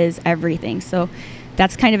brand is, everything. So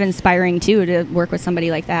that's kind of inspiring too, to work with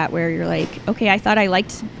somebody like that, where you're like, okay, I thought I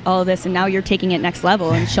liked all of this, and now you're taking it next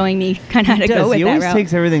level and showing me kind of how to go with He that always route.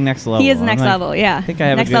 takes everything next level. He is I'm next like, level, yeah. I think I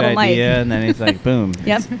have Next a good level idea, Mike. and then he's like, boom.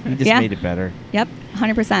 Yep. He just Yeah. made it better. Yep,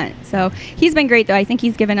 100%. So he's been great, though. I think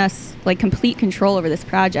he's given us like complete control over this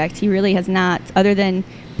project. He really has not, other than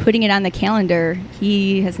putting it on the calendar,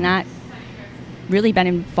 he has not really been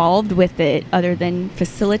involved with it other than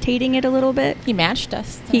facilitating it a little bit. He matched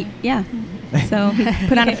us. So he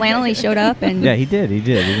put on a flannel, he showed up, and Yeah, he did. He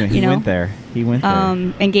You know, went there. He went there.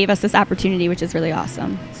 and gave us this opportunity, which is really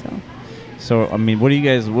awesome. So, I mean, what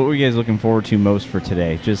were you guys looking forward to most for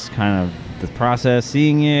today? Just kind of the process,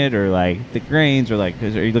 seeing it, or like the grains, or like, are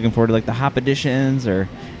you looking forward to like the hop additions, or?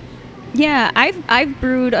 Yeah, I've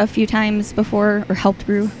brewed a few times before, or helped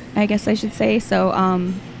brew, I guess I should say. So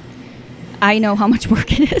I know how much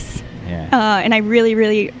work it is. Yeah. And I really,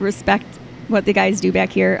 really respect what the guys do back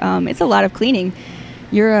here. It's a lot of cleaning.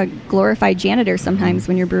 You're a glorified janitor sometimes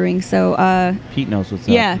when you're brewing. So Pete knows what's up.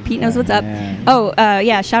 yeah, Pete knows what's up. Yeah. Oh,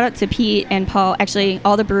 yeah, shout out to Pete and Paul. Actually,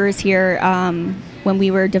 all the brewers here, when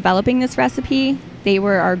we were developing this recipe, they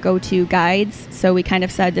were our go-to guides. So we kind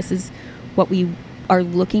of said, this is what we are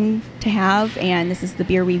looking to have, and this is the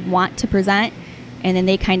beer we want to present. And then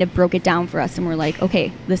they kind of broke it down for us, and we're like,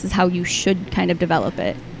 okay, this is how you should kind of develop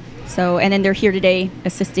it. So, and then they're here today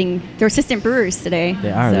assisting. They're assistant brewers today.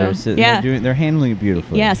 They are. So, They're sitting, yeah. they're handling it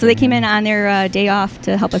beautifully. Yeah, so they came in on their day off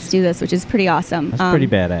to help us do this, which is pretty awesome. That's pretty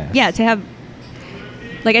badass. Yeah, to have,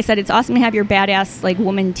 like I said, it's awesome to have your badass like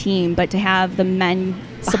woman team, but to have the men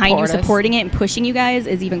behind you Support us. supporting it and pushing you guys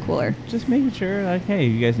is even cooler. Just making sure, like, hey,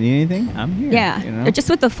 you guys need anything? I'm here. Yeah, You know? just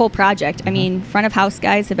with the full project. I mean, front of house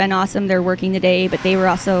guys have been awesome. They're working today, but they were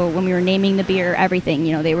also, when we were naming the beer, everything,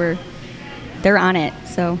 they're on it.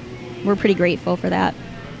 So we're pretty grateful for that.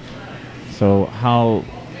 So how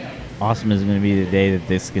awesome is it going to be the day that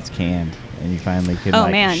this gets canned and you finally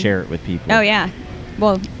can share it with people? Oh yeah.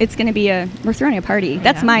 Well, it's going to be we're throwing a party.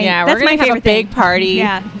 That's my Yeah, that's we're gonna my have a favorite big thing. party.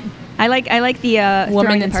 Yeah. I like the throwing the party.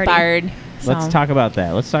 Woman-inspired. Let's talk about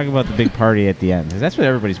that. Let's talk about the big party at the end, because that's what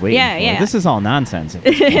everybody's waiting Yeah, for. yeah. This is all nonsense at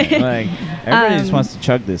this point. Like, everybody just wants to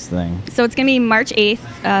chug this thing. So it's going to be March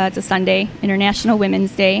 8th. It's a Sunday, International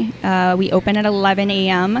Women's Day. We open at 11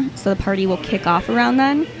 a.m., so the party will kick off around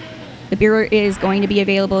then. The beer is going to be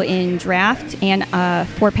available in draft and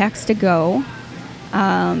 4-packs to go.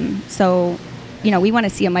 So, we want to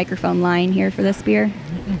see a microphone line here for this beer.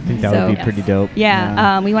 I think that would be pretty dope.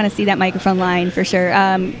 Yeah, we want to see that microphone line for sure.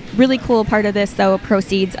 Really cool part of this, though,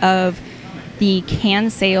 proceeds of the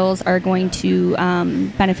can sales are going to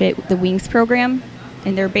benefit the Wings program.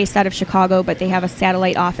 And they're based out of Chicago, but they have a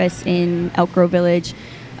satellite office in Elk Grove Village.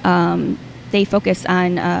 They focus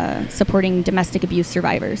on supporting domestic abuse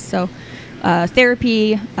survivors. So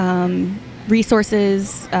therapy,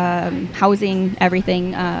 resources, housing,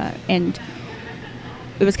 everything. And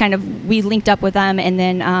it was we linked up with them, and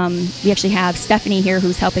then we actually have Stephanie here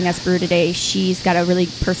who's helping us brew today. She's got a really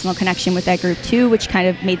personal connection with that group too, which kind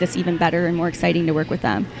of made this even better and more exciting to work with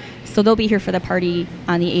them. So they'll be here for the party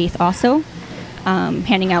on the 8th also,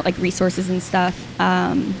 handing out resources and stuff.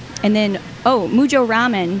 And then, Mujo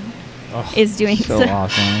Ramen is doing so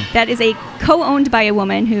awesome. That is a co-owned by a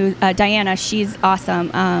woman who, Diana, she's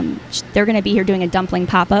awesome. They're going to be here doing a dumpling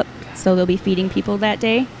pop-up, so they'll be feeding people that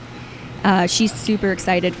day. She's super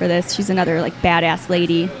excited for this. She's another badass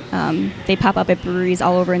lady. They pop up at breweries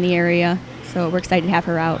all over in the area, so we're excited to have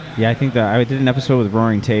her out. Yeah, I think that I did an episode with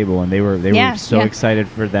Roaring Table, and they were so excited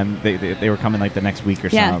for them. They were coming the next week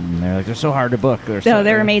or something. They're so hard to book.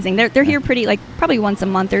 They're amazing. They're here pretty probably once a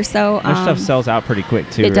month or so. Their stuff sells out pretty quick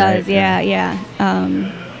too. It does, right? yeah.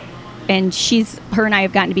 And her and I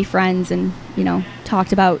have gotten to be friends, and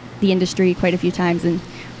talked about the industry quite a few times, and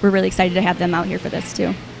we're really excited to have them out here for this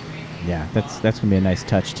too. Yeah, that's gonna be a nice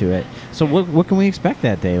touch to it. So what can we expect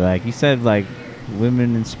that day? Like you said,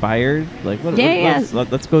 women inspired.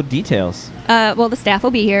 Let's go details. Well, the staff will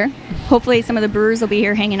be here. Hopefully, some of the brewers will be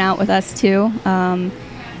here hanging out with us too.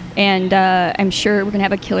 And I'm sure we're gonna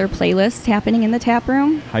have a killer playlist happening in the tap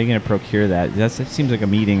room. How are you gonna procure that? That seems like a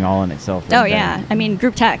meeting all in itself. Right yeah. I mean,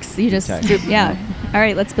 group text. You just yeah. All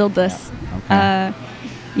right, let's build this. Yeah. Okay.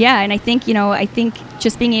 Yeah, and I think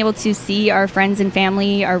just being able to see our friends and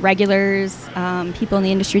family, our regulars, people in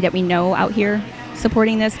the industry that we know out here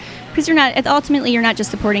supporting this, because you're not just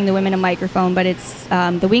supporting the Women in Microphone, but it's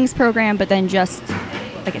the Wings program, but then just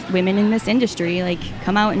women in this industry,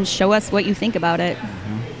 come out and show us what you think about it.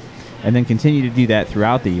 And then continue to do that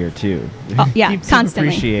throughout the year too. Yeah, keep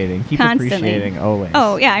constantly. Keep appreciating always.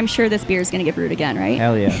 Oh yeah, I'm sure this beer is going to get brewed again, right?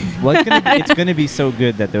 Hell yeah. Well, it's going to be so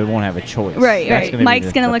good that they won't have a choice. Right.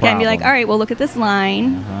 Mike's going to look at it and be like, all right, well, look at this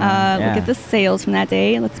line. Look at the sales from that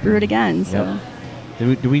day. Let's brew it again. So.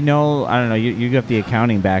 Yep. Do we know, I don't know, you got the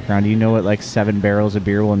accounting background. Do you know what 7 barrels of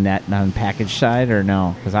beer will net on package side or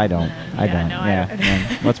no? Because I don't. I don't.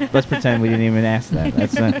 Yeah. Let's pretend we didn't even ask that.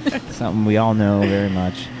 That's something we all know very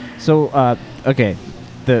much. So, okay,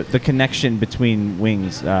 the connection between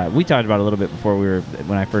Wings. We talked about it a little bit before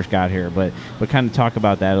when I first got here, but kind of talk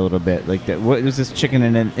about that a little bit. What was this chicken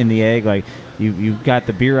in the egg? You got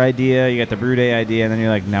the beer idea, you got the brew day idea, and then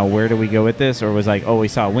you're like, now where do we go with this? Or was we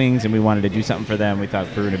saw Wings and we wanted to do something for them. We thought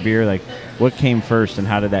brewing a beer. What came first, and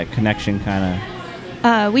how did that connection kind of?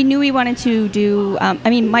 We knew we wanted to do,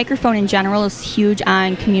 Microphone in general is huge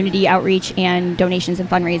on community outreach and donations and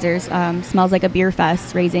fundraisers. Smells Like a Beer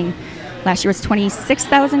Fest, raising, last year was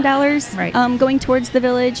 $26,000 going towards the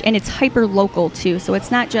village. And it's hyper local too. So it's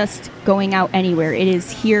not just going out anywhere. It is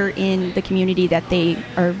here in the community that they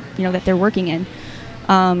are, that they're working in.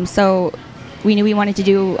 So we knew we wanted to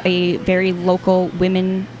do a very local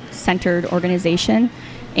women-centered organization.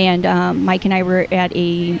 And Mike and I were at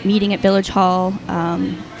a meeting at Village Hall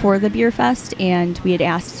for the Beer Fest, and we had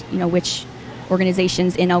asked, which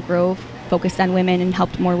organizations in Elk Grove focused on women and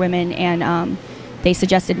helped more women, and they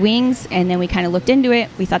suggested Wings, and then we kind of looked into it.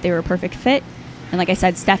 We thought they were a perfect fit. And like I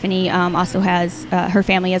said, Stephanie also has, her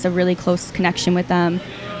family has a really close connection with them,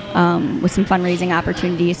 with some fundraising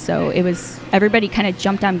opportunities. So everybody kind of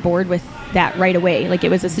jumped on board with that right away. It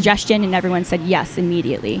was a suggestion, and everyone said yes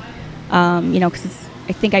immediately. Because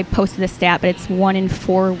I think I posted this stat, but it's 1 in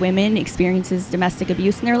 4 women experiences domestic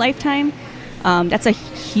abuse in their lifetime. That's a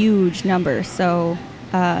huge number. So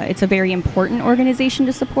it's a very important organization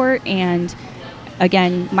to support. And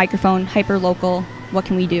again, Microphone, hyper local. What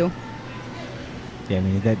can we do? Yeah, I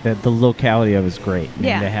mean, the locality of it is great. To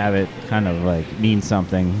have it kind of mean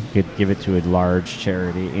something, give it to a large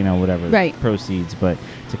charity, whatever proceeds, but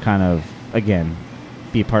to kind of, again,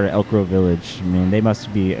 be a part of Elk Grove Village. I mean, they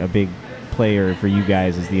must be a big player for you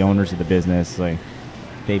guys as the owners of the business.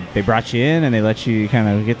 They brought you in and they let you kind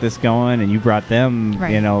of get this going, and you brought them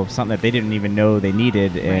something that they didn't even know they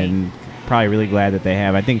needed, and probably really glad that they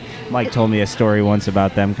have. I think Mike told me a story once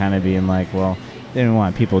about them kind of being they didn't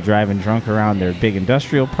want people driving drunk around their big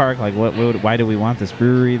industrial park. Why do we want this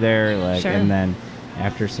brewery there? Sure. And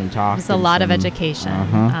after some talk. It's a lot of some- education.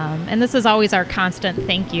 Uh-huh. And this is always our constant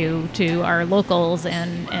thank you to our locals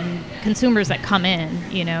and consumers that come in,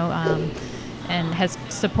 and has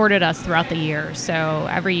supported us throughout the year. So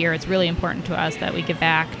every year it's really important to us that we give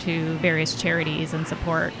back to various charities and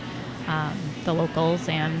support the locals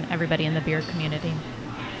and everybody in the beer community.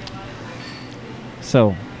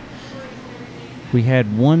 So, we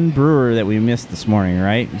had one brewer that we missed this morning,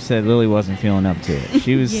 right? You said Lily wasn't feeling up to it.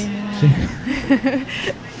 She was.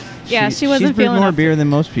 Yeah, she wasn't she's brewed feeling more up to beer than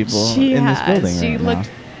most people in this building She right looked.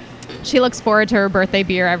 now. She looks forward to her birthday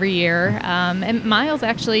beer every year. And Miles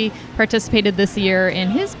actually participated this year in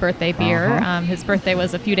his birthday beer. Uh-huh. His birthday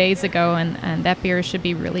was a few days ago, and that beer should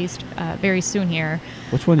be released very soon here.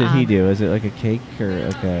 Which one did he do? Is it like a cake or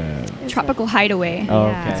like a? Tropical Hideaway. Oh,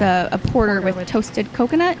 Yeah. okay. It's a porter with toasted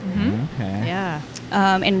coconut Okay. Yeah.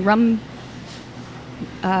 and rum.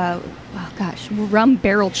 Rum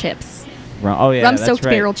barrel chips. Oh yeah, that's rum-soaked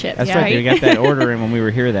right. barrel chips. That's Yeah. right. We got that order in when we were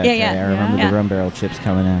here that Yeah, day. yeah. I remember Yeah. the rum barrel chips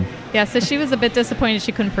coming in. Yeah, so she was a bit disappointed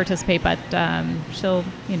she couldn't participate, but she'll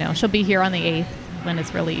be here on the 8th when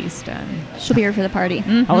it's released. And She'll be here for the party.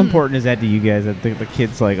 How important is that to you guys that the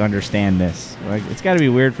kids like understand this? Like, it's got to be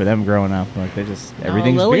weird for them growing up. Like, they just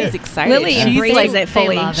everything's Lily's beer. excited. Lily She's embraces like, it they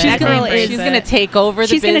fully. love it. That They girl embrace is. she's it. gonna take over the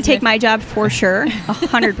She's going to take business. my job for sure,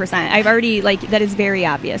 100%. I've already, that is very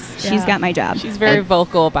obvious. She's Yeah. got my job. She's very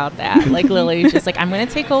vocal about that. Like Lily's just like, I'm gonna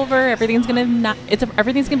take over. Everything's gonna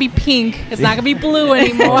be pink. It's not gonna be blue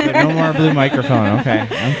anymore. No more blue microphone. Okay.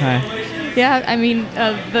 Okay. yeah, I mean,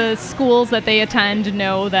 the schools that they attend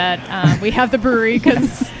know that we have the brewery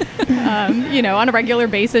because, on a regular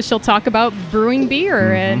basis, she'll talk about brewing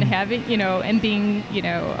beer and having, and being,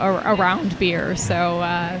 around beer. So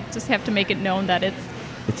just have to make it known that it's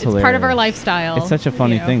part of our hilarious. lifestyle. It's such a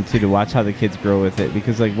funny thing too to watch how the kids grow with it,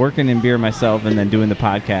 because like working in beer myself and then doing the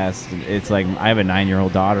podcast, it's like I have a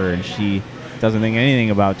 9-year-old daughter and she doesn't think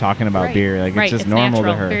anything about talking about Right. beer. Like, Right, it's just it's normal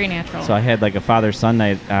natural, to her. very natural. So I had like a father-son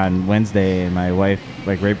night on Wednesday, and my wife,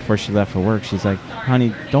 like right before she left for work, she's like,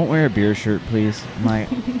 "Honey, don't wear a beer shirt, please." I'm like,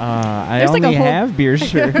 I There's like only a whole- have beer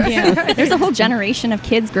shirts. Yeah. There's a whole generation of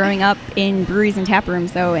kids growing up in breweries and tap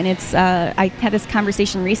rooms, though, and it's. I had this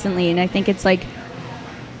conversation recently, and I think it's like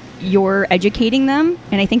you're educating them,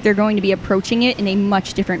 and I think they're going to be approaching it in a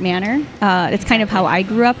much different manner. It's kind of how I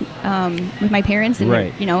grew up with my parents, and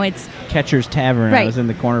Right. it's Catcher's Tavern. I Right. was in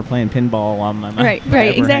the corner playing pinball while my right, dad were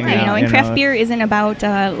exactly. hanging out, And craft beer isn't about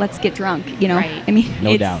let's get drunk. Right. I mean,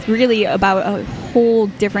 No it's doubt. really about a whole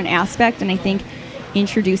different aspect, and I think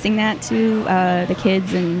introducing that to the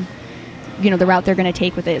kids and the route they're going to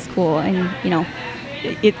take with it is cool. And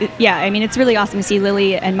I mean, it's really awesome to see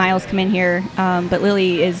Lily and Miles come in here. But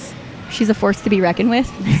Lily she's a force to be reckoned with.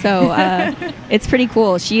 So it's pretty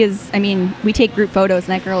cool. She is. I mean, we take group photos,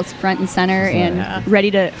 and that girl is front and center and ready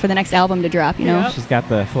for the next album to drop. She's got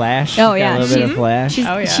the flash. Oh She's got yeah, a little bit of flash. She's,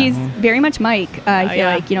 Oh, yeah. she's very much Mike. I feel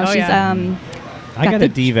yeah. like Oh, she's yeah. I got a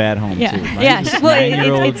diva at home yeah too. yeah. Mine's Well,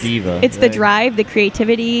 9-year-old it's diva. it's the Like, drive, the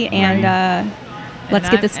creativity, and let's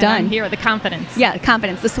get this And I'm done. here, the confidence. Yeah,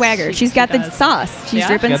 confidence, the swagger. She She's got the does. sauce. She's Yeah.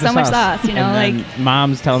 dripping got the so much sauce. And then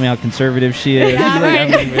mom's telling me how conservative she is. Yeah, She's like, right.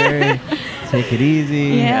 I'm like, very take it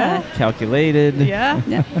easy. Yeah. Calculated. Yeah?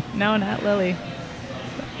 Yeah. No, not Lily.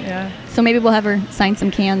 Yeah. So maybe we'll have her sign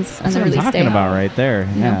some cans on That's the what I'm release talking day. about right there.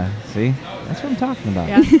 Yeah. Yeah. See? That's what I'm talking about.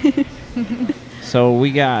 Yeah. So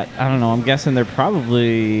we got, I don't know, I'm guessing they're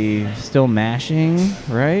probably still mashing,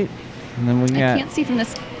 right? And then we I got, can't see from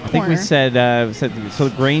this I think we corner. said so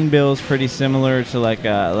the grain bill is pretty similar to like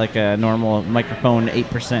a normal microphone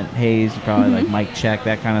 8% haze, probably like mic check,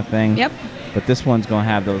 that kind of thing. Yep. But this one's going to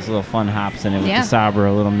have those little fun hops in it with Yeah. the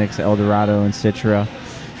Sabra, a little mix of El Dorado and Citra.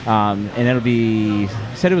 And it'll be, you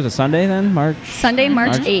said it was a Sunday then, Sunday,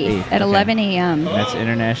 March 8th at okay. 11 a.m. That's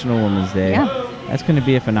International Women's Day. Yeah. That's going to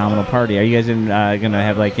be a phenomenal party. Are you guys going to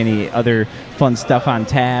have like any other fun stuff on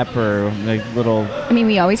tap or like little I mean,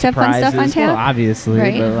 we always have fun prizes? stuff on tap. Well, obviously,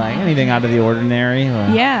 Right. but like anything out of the ordinary? Or?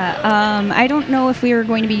 Yeah, I don't know if we are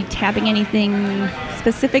going to be tapping anything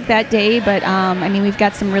specific that day, but I mean, we've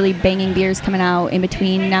got some really banging beers coming out in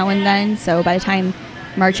between now and then. So by the time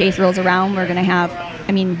March 8th rolls around, we're going to have,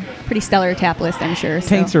 pretty stellar tap list, I'm sure. So.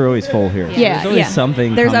 Tanks are always full here. Yeah, There's always yeah.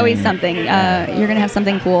 something. There's coming. always something. You're going to have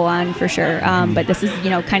something cool on for sure. But this is,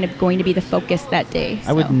 kind of going to be the focus that day.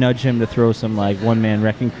 I would so. nudge him to throw some like one-man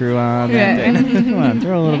wrecking crew on. Yeah. that day. Come on,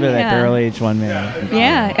 throw a little bit of that Yeah. barrel-aged one-man. Wrecking Crew.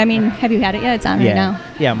 Yeah, have you had it? Yeah, it's on right now.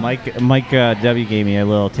 Yeah, Mike W gave me a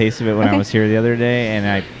little taste of it when I Okay. was here the other day, and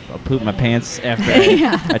I pooped my pants after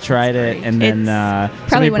Yeah. I tried it, and then probably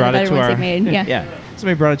somebody one of brought the it better to ones our they've made, yeah.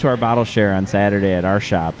 somebody brought it to our bottle share on Saturday at our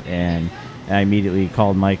shop, and And I immediately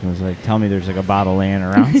called Mike and was like, tell me there's like a bottle laying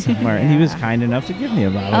around somewhere. And he was kind enough to give me a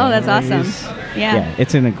bottle. Oh, that's Like, awesome. he's- Yeah.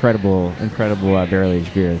 It's an incredible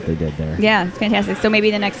barrel-aged beer that they did there. Yeah, it's fantastic. So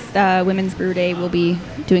maybe the next Women's Brew Day we'll be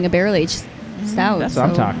doing a barrel-aged stout. That's what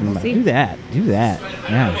I'm so talking we'll about. see. Do that. Yeah.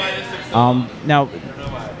 Now,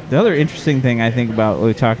 the other interesting thing I think about,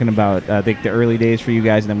 we're talking about, I think the early days for you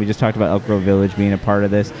guys, and then we just talked about Elk Grove Village being a part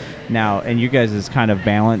of this. Now, and you guys is kind of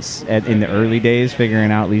balance in the early days,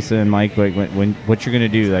 figuring out, Lisa and Mike, like when what you're going to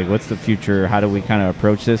do, like what's the future, how do we kind of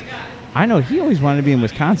approach this? I know he always wanted to be in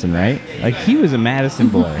Wisconsin, right? Like he was a Madison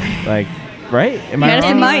boy, like, right? Am I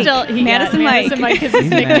Madison wrong? Mike. Still, Madison Mike. Mike is his He's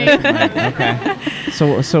nickname. Madison Mike, okay.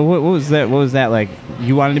 So what was that? What was that like?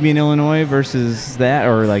 You wanted to be in Illinois versus that,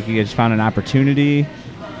 or like you guys found an opportunity?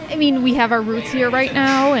 I mean, we have our roots here right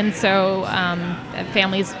now, and so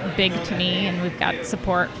family's big to me, and we've got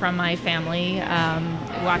support from my family.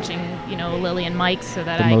 Watching, Lily and Mike, so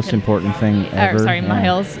that The I most can, important thing ever. Sorry, Yeah.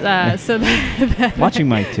 Miles. So that Watching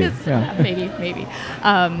Mike too. Yeah. maybe.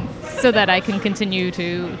 So that I can continue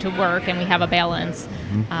to work, and we have a balance.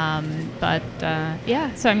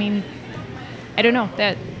 So I mean, I don't know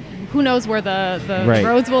that. Who knows where the Right.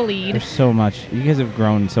 roads will lead? There's so much. You guys have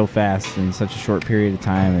grown so fast in such a short period of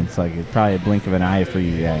time. It's like it's probably a blink of an eye for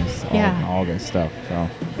you guys. All this stuff. So.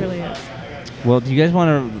 It really is. Well, do you guys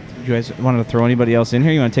want to throw anybody else in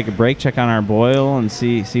here? You want to take a break, check on our boil, and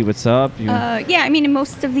see what's up? Yeah, I mean,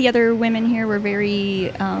 most of the other women here were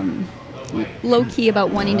very low key about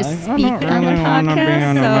wanting to speak on the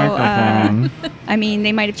podcast. So, I mean,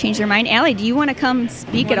 they might have changed their mind. Allie, do you want to come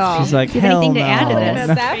speak at all? She's like, do you have anything to hell add to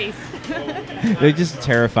no. this? They just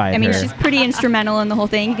terrified I mean, her. she's pretty instrumental in the whole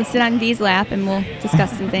thing. You can sit on Dee's lap and we'll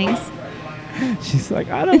discuss some things. She's like,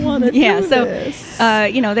 I don't want to Yeah, do so this.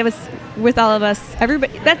 that was with all of us.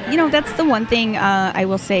 Everybody, that's the one thing I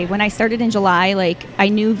will say. When I started in July, like I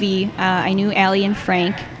knew I knew Allie and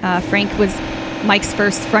Frank. Frank was Mike's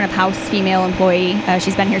first front of house female employee.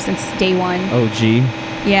 She's been here since day one. Oh, gee.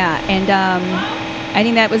 Yeah, and I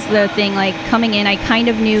think that was the thing. Like coming in, I kind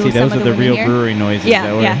of knew See, some those of are the the women real here. brewery noises. Yeah,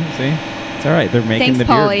 that were, yeah. See? It's all right. They're making Thanks, the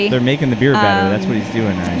beer. Pauly. They're making the beer better. That's what he's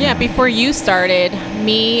doing right Yeah, now. before you started,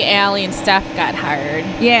 me, Allie, and Steph got hired.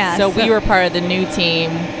 Yeah, So we were part of the new team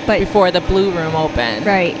But- before the Blue Room opened.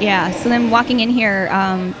 Right, yeah. So then walking in here,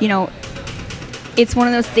 it's one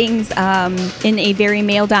of those things in a very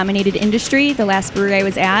male-dominated industry. The last brewery I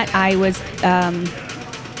was at, I was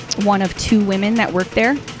one of two women that worked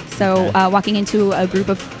there. So walking into a group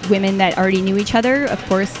of women that already knew each other, of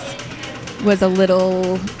course, was a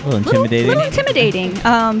little intimidating. Little intimidating.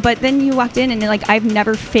 But then you walked in and like I've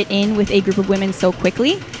never fit in with a group of women so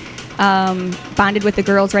quickly. Bonded with the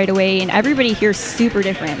girls right away, and everybody here's super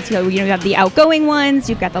different. So you have the outgoing ones,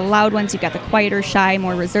 you've got the loud ones, you've got the quieter, shy,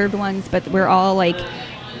 more reserved ones. But we're all like,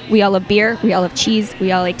 we all love beer, we all love cheese,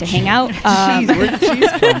 we all like to hang out. Cheese, where did cheese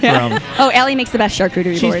come from? Oh, Allie makes the best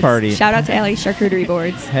charcuterie Cheese boards. party. Shout out to Allie's charcuterie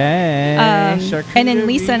boards. Hey, And then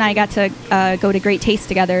Lisa and I got to go to Great Taste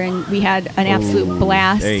together, and we had an absolute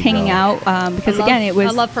blast there you hanging go. out because again, it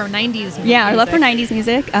was a love for 90s music. yeah, our love for 90s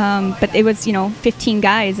music. But it was 15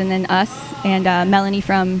 guys, and then us and Melanie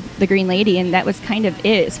from the Green Lady, and that was kind of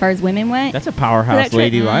it as far as women went. That's a powerhouse For that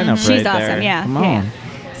lady trip. lineup She's right awesome. there. Yeah, Come on. yeah.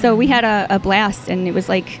 So we had a blast, and it was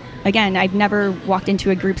like, again, I've never walked into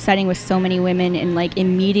a group setting with so many women, and like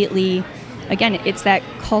immediately, again, it's that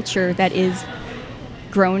culture that is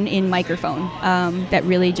grown in microphone that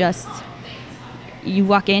really just, you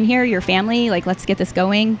walk in here, your family, like, let's get this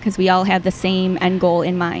going, because we all have the same end goal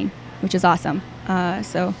in mind, which is awesome.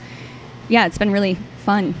 So yeah, it's been really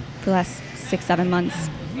fun for the last 6-7 months.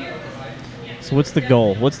 So what's the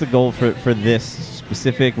goal? What's the goal for this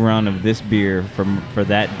specific run of this beer for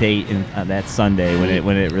that date and that Sunday when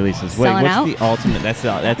it releases? Selling what's out? the ultimate? That's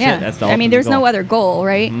Yeah, it. That's the I mean, ultimate there's goal. no other goal,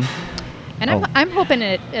 right? And Oh. I'm hoping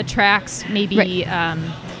it attracts maybe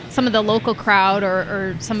some of the local crowd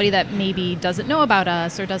or somebody that maybe doesn't know about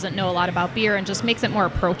us or doesn't know a lot about beer, and just makes it more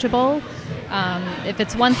approachable. If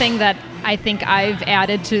it's one thing that I think I've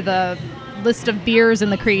added to the list of beers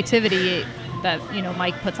and the creativity that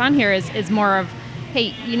Mike puts on here is more of,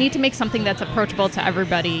 hey, you need to make something that's approachable to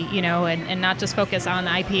everybody, and not just focus on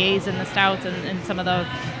the IPAs and the stouts and some of the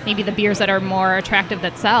maybe the beers that are more attractive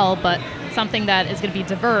that sell, but something that is going to be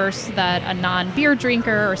diverse that a non-beer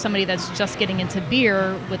drinker or somebody that's just getting into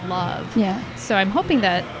beer would love. Yeah. So I'm hoping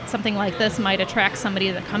that something like this might attract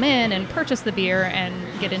somebody to come in and purchase the beer and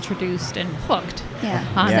get introduced and hooked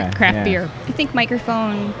on Yeah, craft yeah. beer. I think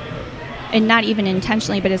microphone, and not even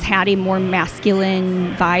intentionally, but has had a more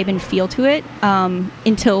masculine vibe and feel to it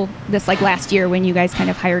until this last year when you guys kind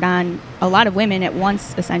of hired on a lot of women at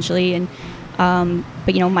once, essentially, and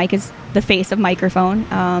But Mike is the face of Microphone,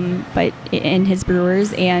 but in his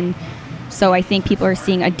brewers, and so I think people are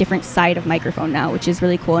seeing a different side of Microphone now, which is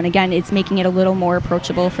really cool. And again, it's making it a little more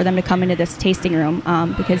approachable for them to come into this tasting room,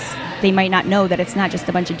 because they might not know that it's not just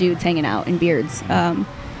a bunch of dudes hanging out in beards.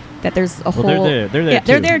 That there's a whole. They're there. Yeah, too.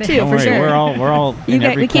 they're there too, Don't for worry, sure. We're all. We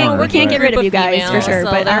can't get rid of you guys for sure,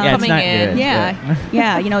 so but they're it's coming not in. good.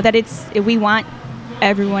 yeah, that we want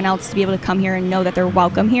everyone else to be able to come here and know that they're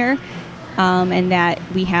welcome here, and that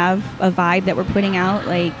we have a vibe that we're putting out.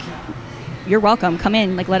 Like, you're welcome. Come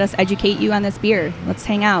in. Like, let us educate you on this beer. Let's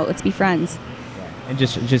hang out. Let's be friends. And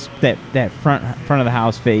just that front of the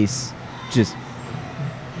house face, just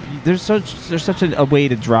there's such a way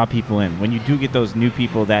to draw people in when you do get those new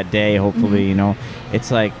people that day. Hopefully,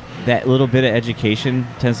 it's like that little bit of education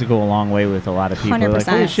tends to go a long way with a lot of people. 100%. Like,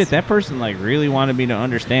 holy shit, that person really wanted me to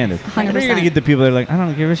understand this. And you're gonna 100%. get the people that are like, I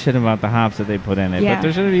don't give a shit about the hops that they put in it. Yeah. But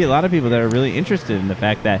there's gonna be a lot of people that are really interested in the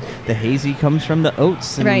fact that the hazy comes from the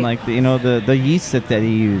oats and Right. like the yeast that he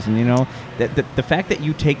used, and the fact that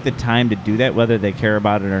you take the time to do that, whether they care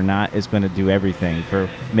about it or not, is going to do everything for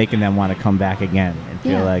making them want to come back again and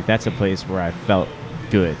feel Yeah. like that's a place where I felt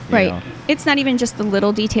good. Right. It's not even just the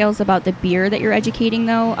little details about the beer that you're educating,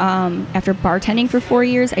 though. After bartending for 4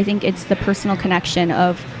 years, I think it's the personal connection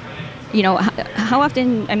of, how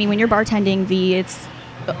often, when you're bartending, it's,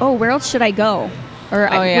 where else should I go? Or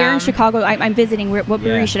we're in Chicago, I'm visiting, what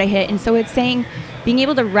brewery should I hit? And so it's saying, being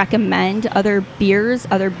able to recommend other beers,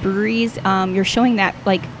 other breweries, you're showing that,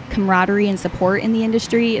 like, camaraderie and support in the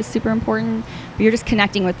industry is super important, but you're just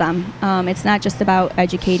connecting with them. It's not just about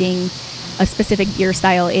educating a specific beer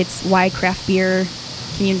style. It's why craft beer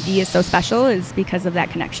community is so special, is because of that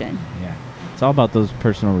connection. Yeah. It's all about those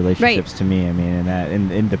personal relationships to me.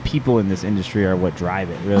 And the people in this industry are what drive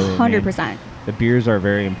it, really. 100%. The beers are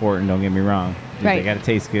very important, don't get me wrong. Right. They got to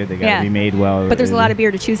taste good. They got to be made well. But there's a lot of beer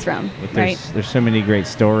to choose from, right? There's so many great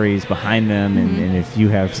stories behind them, and if you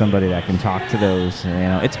have somebody that can talk to those,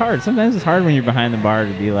 it's hard. Sometimes it's hard when you're behind the bar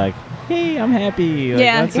to be like, hey, I'm happy.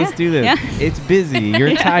 Let's just do this. Yeah. It's busy.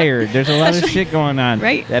 You're tired. There's a lot of shit going on.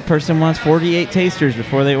 Right. That person wants 48 tasters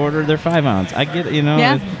before they order their 5-ounce. I get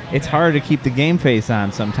it. It's hard to keep the game face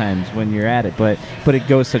on sometimes when you're at it, but it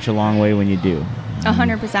goes such a long way when you do.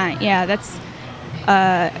 100%. Yeah, that's...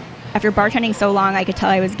 after bartending so long, I could tell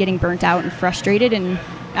I was getting burnt out and frustrated, and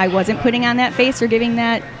I wasn't putting on that face or giving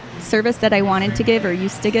that service that I wanted to give or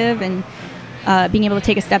used to give, and being able to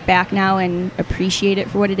take a step back now and appreciate it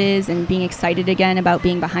for what it is, and being excited again about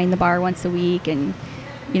being behind the bar once a week. And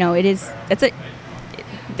they're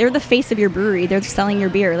the face of your brewery. They're selling your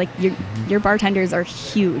beer. Like, your bartenders are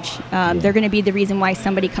huge. They're going to be the reason why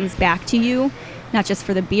somebody comes back to you, not just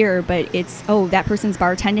for the beer, but it's, that person's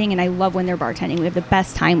bartending, and I love when they're bartending. We have the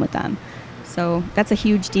best time with them. So that's a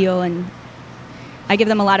huge deal, and I give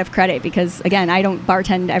them a lot of credit because, again, I don't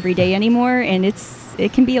bartend every day anymore, and it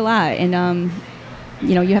can be a lot. And,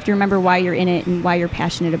 you have to remember why you're in it and why you're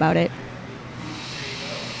passionate about it.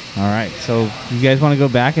 All right. So you guys want to go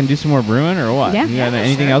back and do some more brewing or what? Yeah. You got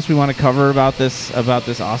anything else we want to cover about this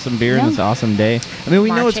awesome beer and this awesome day?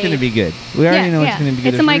 We know it's going to be good. We already know it's going to be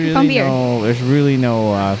good. It's a microphone beer. There's really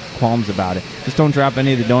no qualms about it. Just don't drop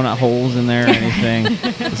any of the donut holes in there or anything.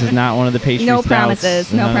 This is not one of the pastry No stouts.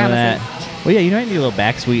 promises. No None of promises. that. Well, yeah, you might need a little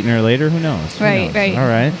back sweetener later. Who knows? Right. All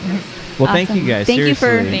right. Well, Awesome. thank you guys. Thank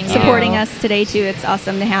Seriously. you for supporting us today, too. It's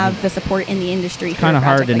awesome to have the support in the industry. It's kind of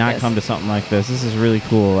hard to not come to something like this. This is really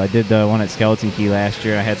cool. I did the one at Skeleton Key last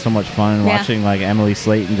year. I had so much fun watching like Emily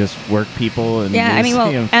Slayton just work people. And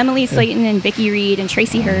Emily Slayton and Vicky Reed and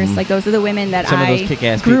Tracy Hurst, like those are the women that some I of those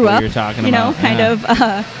kick-ass grew people up, you're talking about. kind of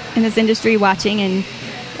in this industry watching. And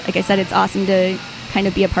like I said, it's awesome to kind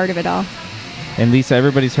of be a part of it all. And Lisa,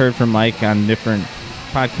 everybody's heard from Mike on different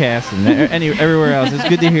podcasts and everywhere else. It's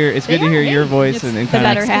good to hear. It's good to hear your voice and kind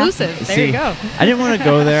better of half. Exclusive. There you go. I didn't want to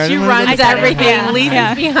go there. She runs everything. Yeah. Lisa's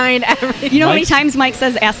Yeah. behind everything. You know how many times Mike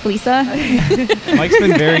says, "Ask Lisa"? Mike's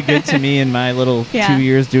been very good to me in my little 2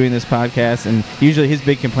 years doing this podcast, and usually his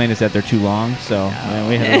big complaint is that they're too long. So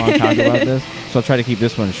we had a long talk about this. So I'll try to keep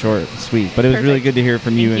this one short, sweet. But it was really good to hear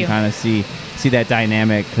from you and kind of see that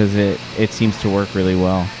dynamic because it seems to work really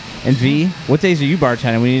well. And V, what days are you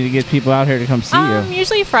bartending? We need to get people out here to come see you.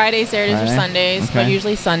 Usually Fridays, Saturdays, or Friday? Sundays, Okay. but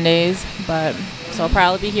usually Sundays. But so I'll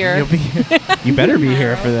probably be here. You'll be here. You better be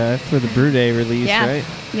here for the Brew Day release, right?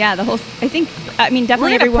 Yeah, definitely We're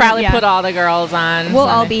everyone. gonna probably put all the girls on. We'll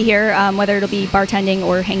all Sunday. be here, whether it'll be bartending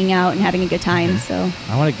or hanging out and having a good time. So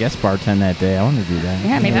I want to guest bartend that day. I want to do that.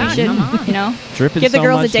 yeah, maybe we should. come on. Dripping Give the so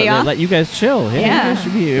girls a much day that they off. let you guys chill. Yeah, you Yeah. guys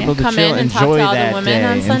should be able to Come chill, in and talk enjoy to all the that women day.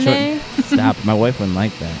 on Sunday. Stop. My wife wouldn't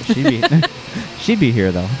like that. She'd be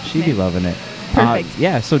here though. She'd be Okay. loving it. Perfect.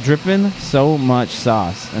 Yeah, so Drippin' So Much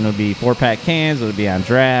Sauce. And it'll be 4-pack cans. It'll be on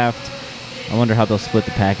draft. I wonder how they'll split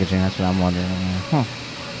the packaging. That's what I'm wondering.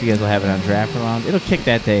 If you guys will have it on draft for long. It'll kick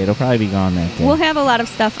that day. It'll probably be gone that day. We'll have a lot of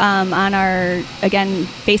stuff on our, again,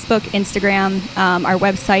 Facebook, Instagram. Our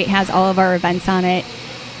website has all of our events on it.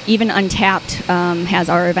 Even Untapped has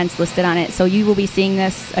our events listed on it. So you will be seeing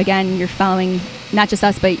this. Again, you're following not just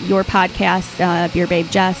us, but your podcast, Beer Babe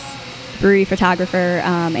Jess, brewery photographer,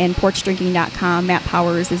 and porchdrinking.com. Matt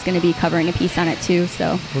Powers is going to be covering a piece on it too.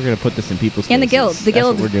 So We're going to put this in people's and the faces. Guild. The That's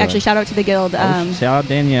Guild, what we're doing. actually, shout out to the Guild. Shout out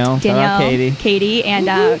Danielle. Shout out Katie.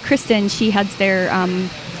 And Kristen, she heads their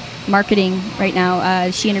marketing right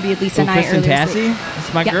now. She interviewed Lisa and I Kristen earlier. Tassie?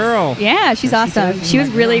 That's my Yes. girl. Yeah, she's awesome. She was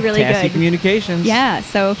really, really Tassie good. Communications. Yeah,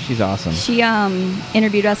 so She's awesome. she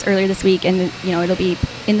interviewed us earlier this week, and it'll be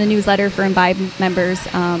in the newsletter for Imbibe members,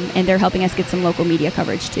 and they're helping us get some local media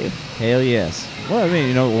coverage too. Hell yes. Well, I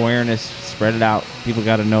mean, awareness, spread it out. People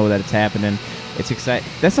got to know that it's happening. It's exciting.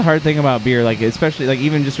 That's the hard thing about beer, like especially like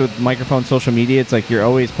even just with microphone, social media. It's like you're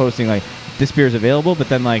always posting like this beer is available, but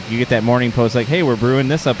then like you get that morning post like, hey, we're brewing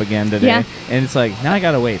this up again today, Yeah. and it's like now I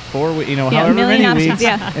gotta wait 4 weeks, Yeah, a however million many options, weeks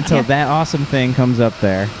yeah. until Yeah. that awesome thing comes up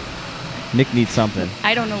there. Nick needs something.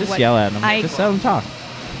 I don't know Just what. yell at him. Just let him talk.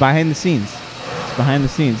 Behind the scenes. It's behind the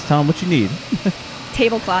scenes. Tell him what you need.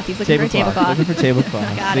 Tablecloth. He's looking for a tablecloth. Looking for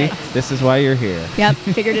tablecloth. Got See? it. This is why you're here. Yep,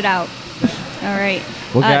 figured it out. All right.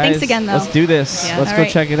 Well, guys, thanks again, though. let's do this. Yeah. Let's All go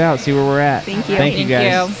right. check it out. See where we're at. Thank you. Thank you,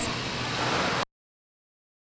 Thank guys. you.